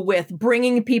do with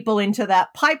bringing people into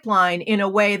that pipeline in a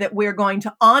way that we're going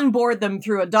to onboard them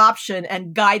through adoption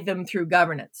and guide them through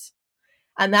governance.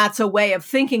 And that's a way of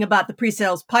thinking about the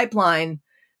pre-sales pipeline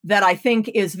that I think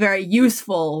is very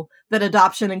useful, that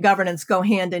adoption and governance go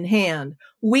hand in hand.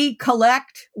 We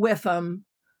collect with them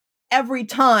every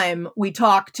time we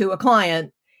talk to a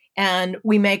client, and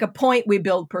we make a point, we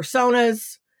build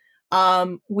personas.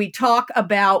 We talk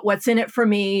about what's in it for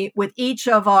me with each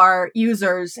of our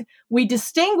users. We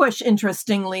distinguish,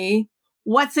 interestingly,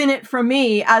 what's in it for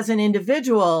me as an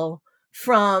individual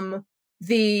from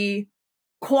the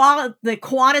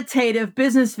quantitative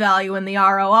business value and the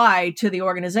ROI to the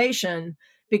organization.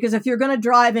 Because if you're going to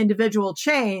drive individual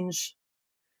change,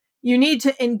 you need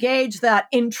to engage that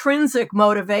intrinsic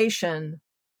motivation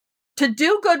to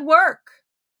do good work.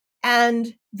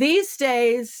 And these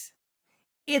days,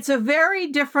 it's a very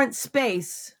different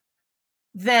space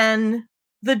than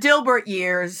the Dilbert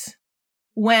years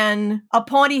when a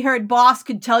pointy-haired boss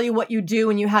could tell you what you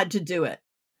do and you had to do it.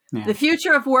 Yeah. The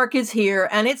future of work is here,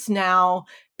 and it's now.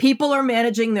 People are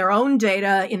managing their own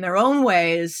data in their own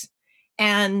ways,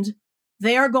 and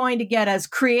they are going to get as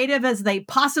creative as they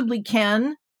possibly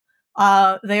can.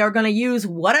 They are going to use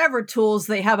whatever tools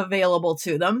they have available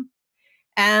to them.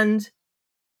 And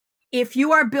if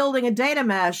you are building a data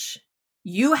mesh,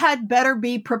 you had better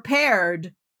be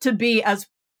prepared to be as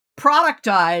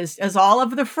productized as all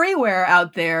of the freeware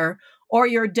out there, or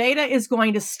your data is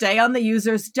going to stay on the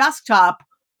user's desktop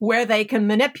where they can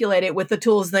manipulate it with the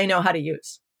tools they know how to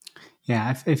use.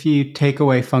 Yeah, if you take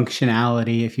away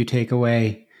functionality, if you take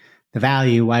away the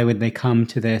value, why would they come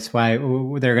to this? Why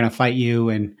they're going to fight you?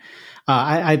 And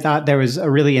I thought there was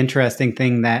a really interesting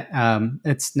thing that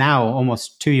it's now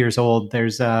almost 2 years old.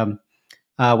 There's a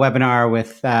webinar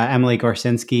with Emily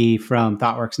Gorsinski from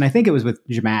ThoughtWorks, and I think it was with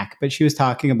Jamak, but she was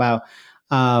talking about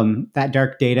that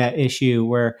dark data issue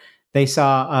where they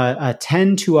saw a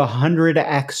 10 to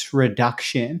 100x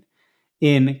reduction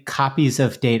in copies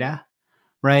of data,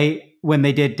 right? When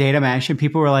they did data mesh, and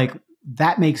people were like,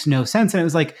 that makes no sense. And it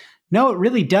was like, no, it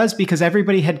really does, because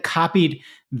everybody had copied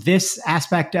this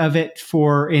aspect of it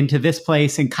into this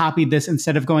place and copied this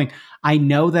instead of going, I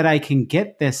know that I can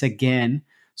get this again.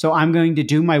 So I'm going to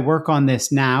do my work on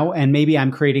this now. And maybe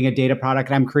I'm creating a data product.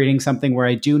 I'm creating something where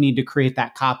I do need to create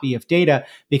that copy of data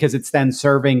because it's then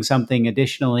serving something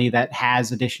additionally that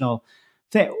has additional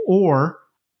thing. Or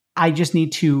I just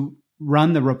need to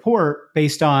run the report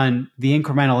based on the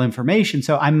incremental information.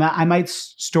 So I might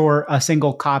store a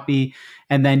single copy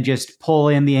and then just pull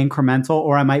in the incremental,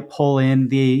 or I might pull in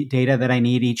the data that I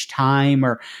need each time,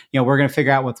 or, we're going to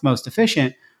figure out what's most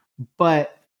efficient.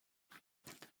 But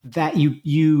that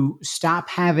you stop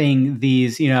having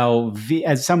these,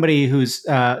 as somebody who's,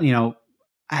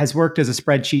 has worked as a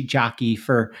spreadsheet jockey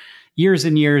for years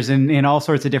and years and in all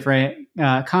sorts of different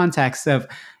contexts of,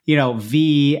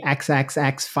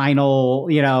 VXXX final,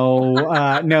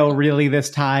 no, really this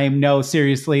time, no,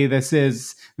 seriously, this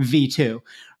is V2,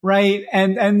 right?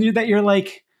 And that you're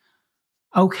like,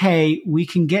 okay, we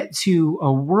can get to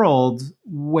a world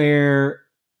where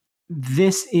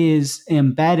this is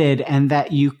embedded and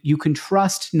that you can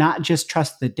not just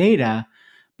trust the data,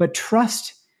 but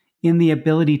trust in the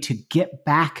ability to get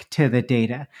back to the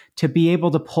data, to be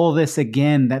able to pull this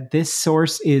again, that this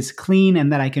source is clean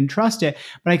and that I can trust it,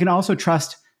 but I can also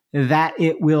trust that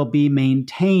it will be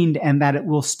maintained and that it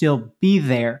will still be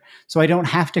there. So I don't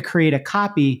have to create a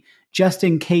copy just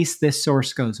in case this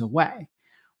source goes away.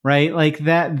 Right? Like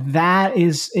that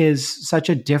is such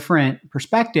a different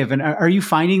perspective. And are you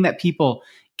finding that people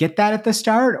get that at the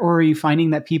start, or are you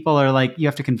finding that people are like, you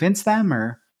have to convince them?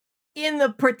 Or in the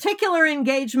particular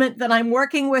engagement that I'm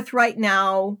working with right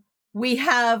now, we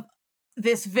have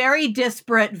this very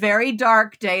disparate, very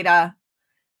dark data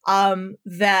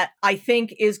that I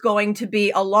think is going to be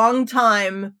a long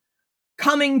time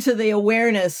coming to the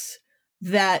awareness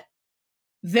that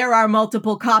there are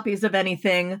multiple copies of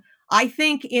anything. I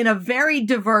think in a very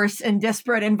diverse and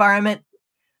disparate environment,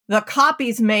 the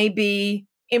copies may be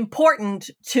important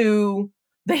to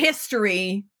the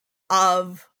history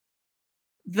of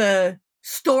the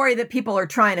story that people are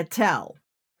trying to tell.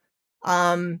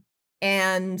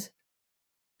 And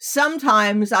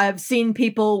sometimes I've seen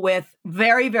people with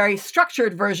very, very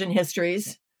structured version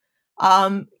histories.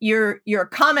 Your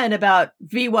comment about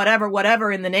V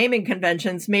whatever in the naming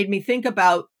conventions made me think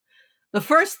about the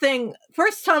first time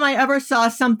I ever saw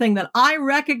something that I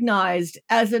recognized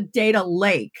as a data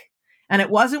lake. And it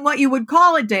wasn't what you would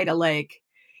call a data lake.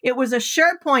 It was a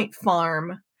SharePoint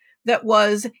farm that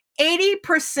was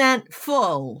 80%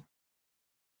 full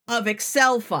of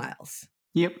Excel files.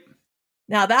 Yep.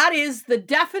 Now that is the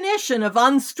definition of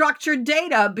unstructured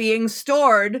data being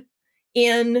stored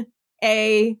in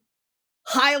a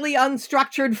highly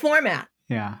unstructured format.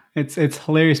 Yeah, it's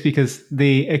hilarious because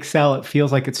the Excel, it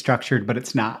feels like it's structured, but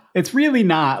it's not. It's really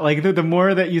not. Like the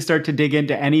more that you start to dig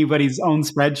into anybody's own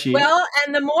spreadsheet. Well,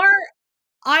 and the more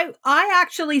I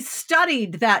actually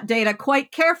studied that data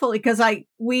quite carefully because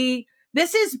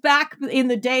this is back in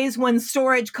the days when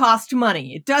storage cost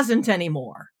money. It doesn't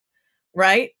anymore,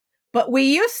 right? But we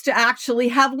used to actually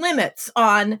have limits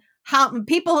on how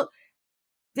people.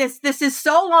 This is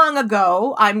so long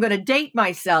ago. I'm going to date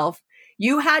myself.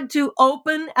 You had to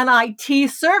open an IT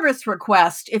service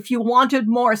request if you wanted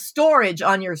more storage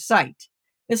on your site.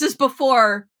 This is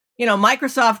before,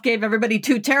 Microsoft gave everybody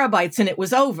 2 terabytes and it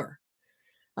was over.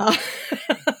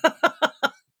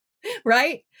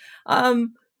 Right?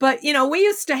 But, we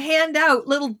used to hand out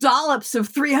little dollops of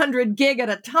 300 gig at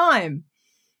a time.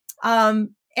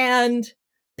 And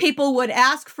people would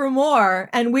ask for more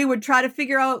and we would try to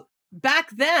figure out. Back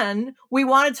then, we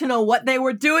wanted to know what they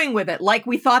were doing with it, like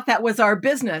we thought that was our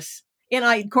business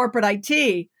in corporate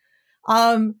IT.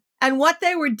 And what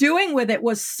they were doing with it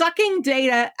was sucking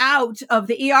data out of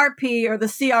the ERP or the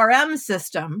CRM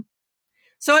system.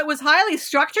 So it was highly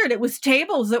structured. It was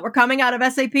tables that were coming out of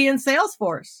SAP and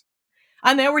Salesforce.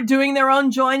 And they were doing their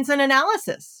own joins and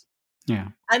analysis. Yeah.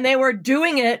 And they were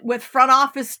doing it with front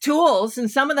office tools. And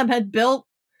some of them had built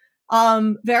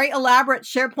very elaborate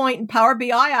SharePoint and Power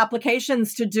BI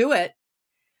applications to do it.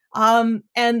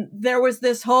 And there was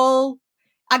this whole,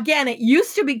 again, it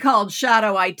used to be called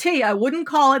shadow IT. I wouldn't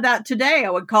call it that today. I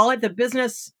would call it the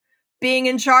business being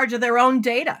in charge of their own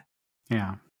data.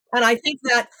 Yeah. And I think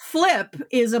that flip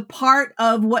is a part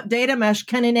of what data mesh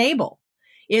can enable,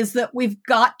 is that we've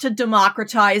got to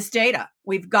democratize data.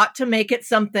 We've got to make it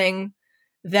something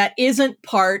that isn't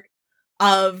part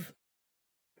of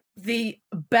the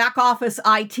back office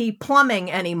IT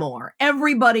plumbing anymore.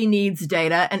 Everybody needs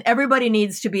data, and everybody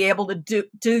needs to be able to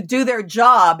do their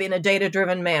job in a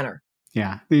data-driven manner.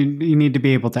 Yeah, you need to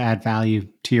be able to add value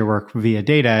to your work via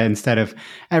data instead of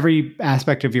every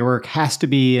aspect of your work has to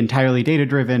be entirely data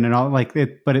driven and all like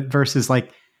it. But it versus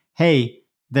like, hey,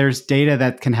 there's data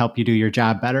that can help you do your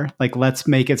job better. Like, let's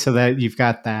make it so that you've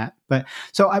got that. But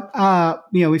so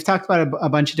we've talked about a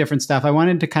bunch of different stuff. I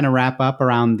wanted to kind of wrap up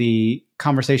around the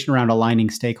conversation around aligning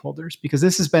stakeholders because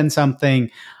this has been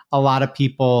something a lot of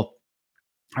people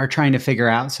are trying to figure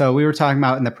out. So we were talking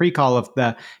about in the pre-call of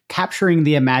the capturing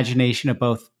the imagination of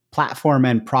both platform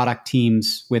and product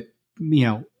teams with,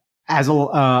 as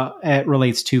it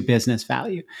relates to business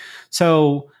value.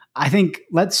 So I think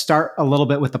let's start a little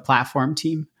bit with the platform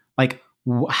team. Like,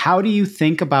 how do you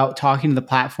think about talking to the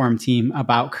platform team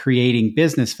about creating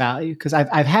business value? Because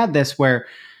I've had this where,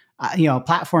 a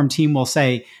platform team will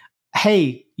say,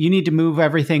 hey, you need to move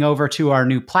everything over to our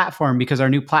new platform because our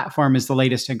new platform is the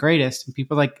latest and greatest. And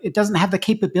people are like, it doesn't have the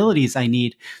capabilities I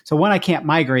need. So one, I can't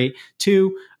migrate.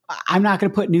 Two, I'm not going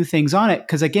to put new things on it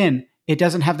because again, it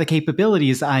doesn't have the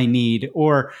capabilities I need.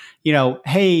 Or,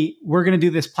 hey, we're going to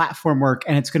do this platform work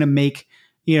and it's going to make,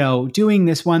 doing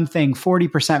this one thing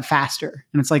 40% faster.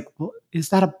 And it's like, well, is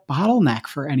that a bottleneck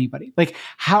for anybody? Like,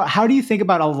 how do you think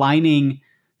about aligning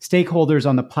stakeholders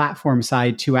on the platform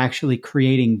side to actually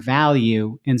creating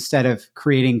value instead of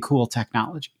creating cool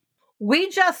technology? We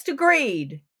just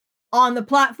agreed on the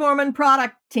platform and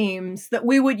product teams that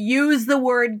we would use the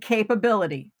word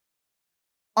capability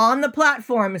on the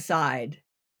platform side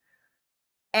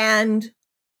and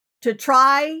to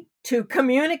try to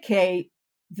communicate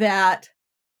that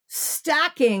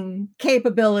stacking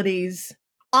capabilities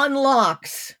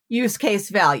unlocks use case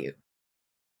value.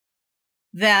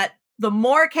 That the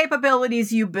more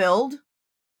capabilities you build,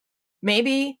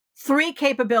 maybe 3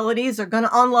 capabilities are going to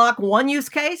unlock one use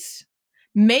case.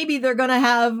 Maybe they're going to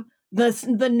have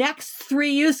the next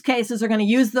 3 use cases are going to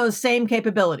use those same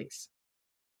capabilities.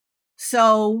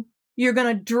 So you're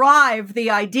going to drive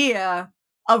the idea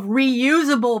of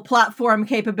reusable platform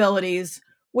capabilities,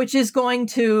 which is going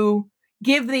to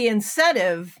give the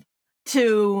incentive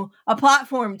to a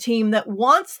platform team that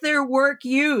wants their work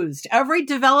used. Every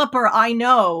developer I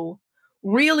know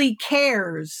really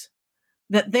cares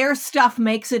that their stuff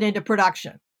makes it into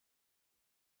production.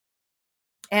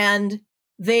 And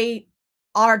they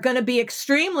are going to be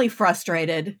extremely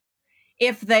frustrated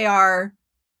if they are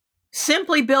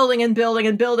simply building and building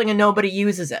and building and nobody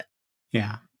uses it.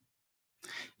 Yeah.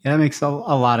 Yeah, that makes a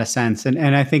lot of sense.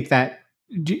 And I think that,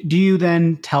 do you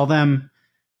then tell them,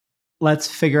 let's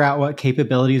figure out what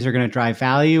capabilities are going to drive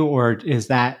value, or is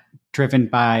that driven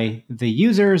by the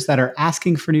users that are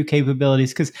asking for new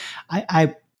capabilities? Because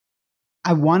I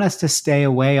want us to stay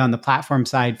away on the platform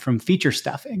side from feature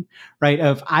stuffing, right?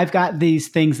 Of I've got these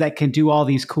things that can do all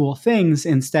these cool things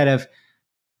instead of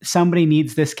somebody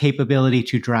needs this capability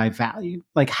to drive value.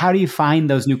 Like, how do you find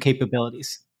those new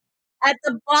capabilities? At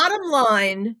the bottom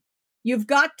line, you've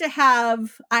got to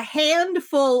have a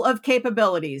handful of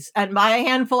capabilities. And by a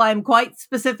handful, I'm quite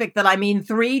specific that I mean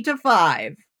 3 to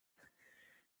 5.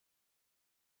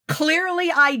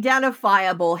 Clearly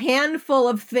identifiable handful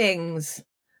of things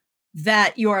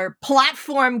that your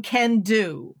platform can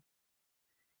do.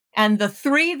 And the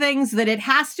 3 things that it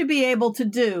has to be able to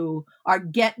do are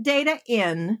get data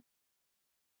in,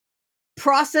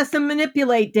 process and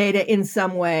manipulate data in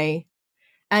some way,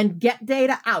 and get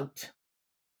data out.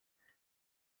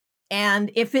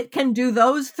 And if it can do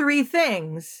those 3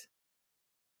 things,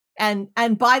 and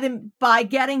by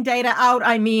getting data out,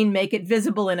 I mean make it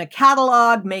visible in a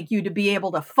catalog, make you to be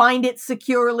able to find it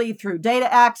securely through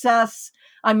data access.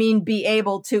 I mean, be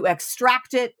able to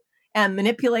extract it and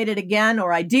manipulate it again,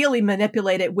 or ideally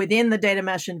manipulate it within the data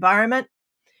mesh environment.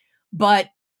 But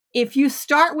if you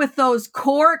start with those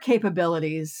core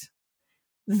capabilities,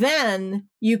 then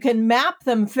you can map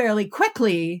them fairly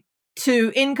quickly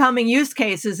to incoming use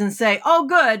cases and say, oh,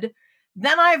 good,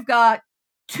 then I've got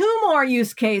 2 more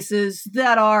use cases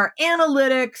that are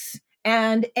analytics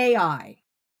and AI.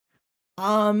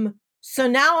 So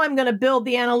now I'm going to build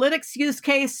the analytics use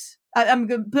case. I'm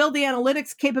going to build the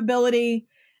analytics capability,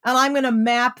 and I'm going to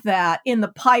map that in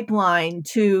the pipeline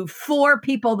to 4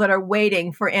 people that are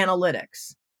waiting for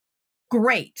analytics.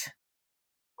 great.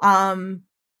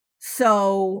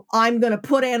 So I'm going to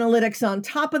put analytics on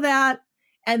top of that.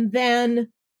 And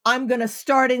then I'm going to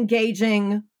start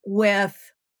engaging with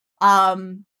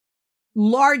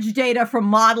large data for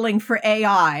modeling for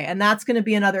AI. And that's going to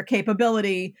be another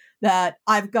capability that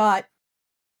I've got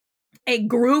a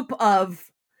group of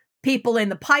people in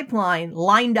the pipeline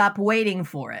lined up waiting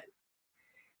for it.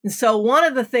 And so one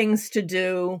of the things to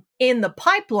do in the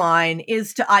pipeline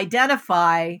is to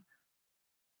identify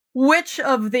which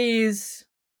of these,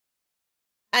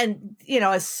 and,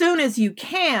 as soon as you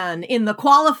can in the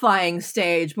qualifying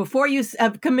stage, before you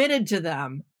have committed to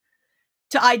them,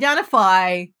 to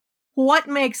identify what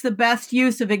makes the best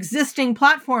use of existing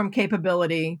platform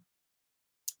capability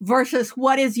versus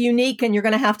what is unique and you're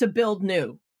going to have to build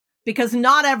new. Because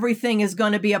not everything is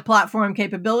going to be a platform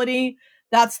capability.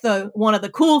 That's one of the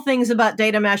cool things about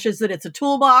data mesh is that it's a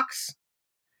toolbox,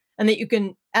 and that you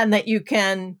can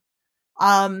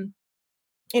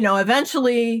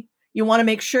eventually you want to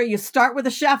make sure you start with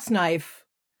a chef's knife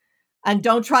and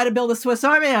don't try to build a Swiss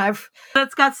Army knife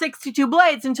that's got 62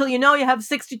 blades until you have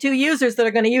 62 users that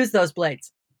are going to use those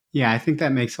blades. Yeah, I think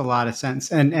that makes a lot of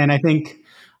sense. And I think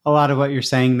a lot of what you're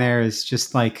saying there is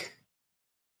just like,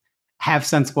 have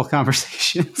sensible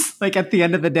conversations. Like at the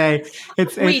end of the day,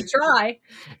 we try.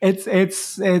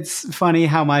 It's funny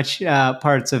how much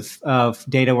parts of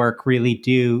data work really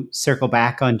do circle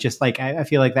back on just like, I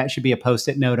feel like that should be a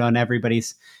Post-it note on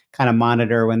everybody's kind of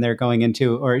monitor when they're going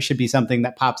into, or it should be something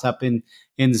that pops up in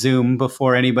Zoom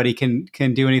before anybody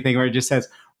can do anything, where it just says,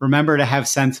 remember to have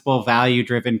sensible,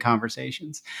 value-driven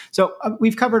conversations. So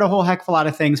we've covered a whole heck of a lot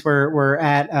of things. We're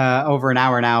at over an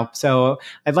hour now. So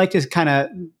I'd like to kind of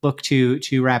look to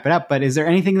wrap it up. But is there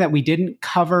anything that we didn't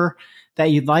cover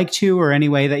that you'd like to, or any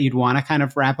way that you'd want to kind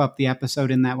of wrap up the episode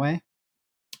in that way?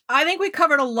 I think we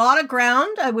covered a lot of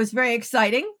ground. It was very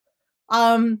exciting.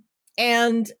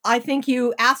 And I think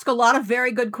you ask a lot of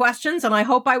very good questions, and I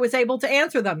hope I was able to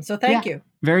answer them. So thank you.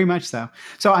 Very much so.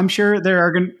 So I'm sure there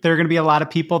are going to be a lot of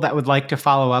people that would like to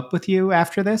follow up with you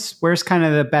after this. Where's kind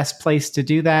of the best place to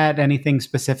do that? Anything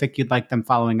specific you'd like them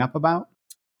following up about?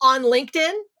 On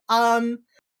LinkedIn.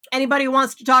 Anybody who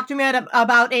wants to talk to me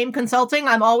about AIM Consulting,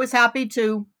 I'm always happy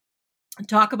to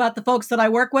talk about the folks that I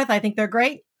work with. I think they're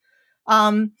great.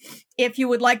 If you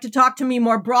would like to talk to me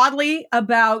more broadly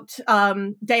about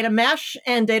data mesh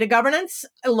and data governance,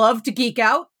 I love to geek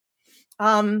out.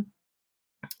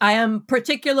 I am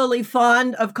particularly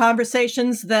fond of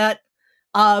conversations that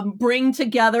bring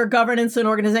together governance and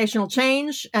organizational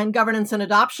change and governance and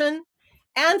adoption.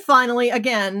 And finally,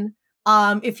 again,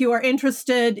 if you are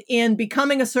interested in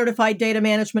becoming a certified data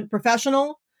management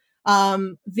professional,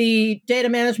 the Data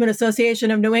Management Association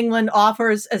of New England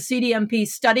offers a CDMP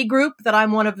study group that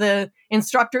I'm one of the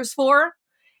instructors for,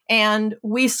 and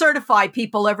we certify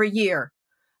people every year.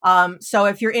 So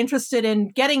if you're interested in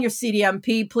getting your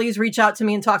CDMP, please reach out to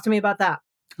me and talk to me about that.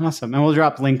 Awesome. And we'll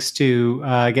drop links to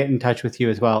get in touch with you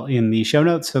as well in the show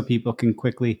notes so people can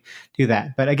quickly do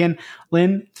that. But again,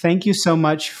 Lynn, thank you so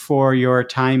much for your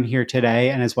time here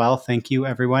today. And as well, thank you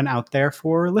everyone out there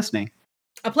for listening.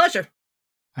 A pleasure.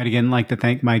 I'd again like to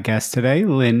thank my guest today,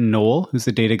 Lynn Noel, who's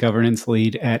the data governance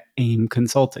lead at AIM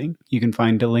Consulting. You can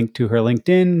find a link to her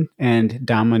LinkedIn and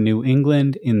DAMA New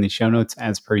England in the show notes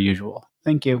as per usual.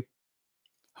 Thank you.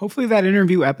 Hopefully that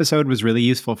interview episode was really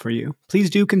useful for you. Please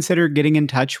do consider getting in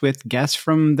touch with guests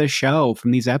from the show,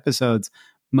 from these episodes.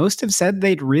 Most have said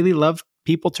they'd really love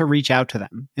people to reach out to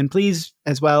them. And please,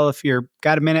 as well, if you've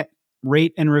got a minute,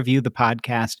 rate and review the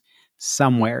podcast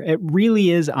somewhere. It really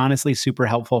is honestly super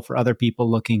helpful for other people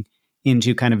looking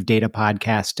into kind of data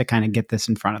podcasts to kind of get this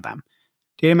in front of them.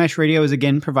 Data Mesh Radio is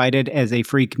again provided as a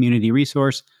free community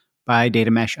resource by Data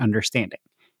Mesh Understanding.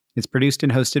 It's produced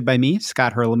and hosted by me,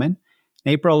 Scott Hurleman.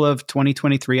 In April of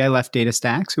 2023, I left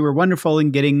DataStax, who were wonderful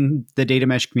in getting the Data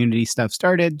Mesh community stuff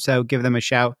started, so give them a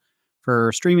shout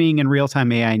for streaming and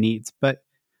real-time AI needs. But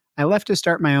I left to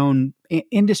start my own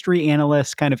industry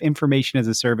analyst kind of information as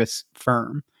a service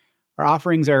firm. Our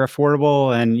offerings are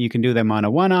affordable, and you can do them on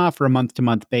a one-off or a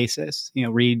month-to-month basis.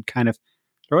 Read kind of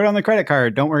throw it on the credit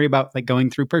card. Don't worry about like going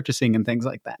through purchasing and things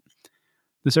like that.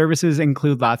 The services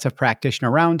include lots of practitioner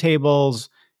roundtables,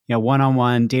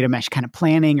 one-on-one data mesh kind of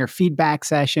planning or feedback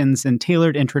sessions, and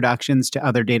tailored introductions to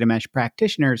other data mesh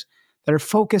practitioners that are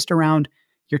focused around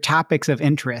your topics of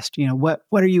interest. What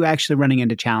are you actually running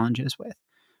into challenges with?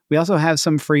 We also have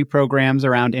some free programs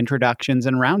around introductions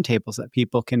and roundtables that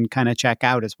people can kind of check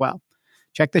out as well.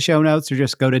 Check the show notes or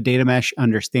just go to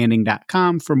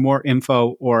datameshunderstanding.com for more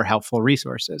info or helpful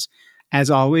resources.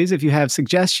 As always, if you have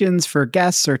suggestions for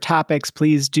guests or topics,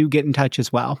 please do get in touch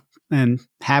as well. and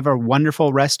have a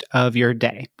wonderful rest of your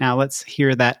day. Now let's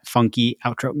hear that funky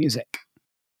outro music.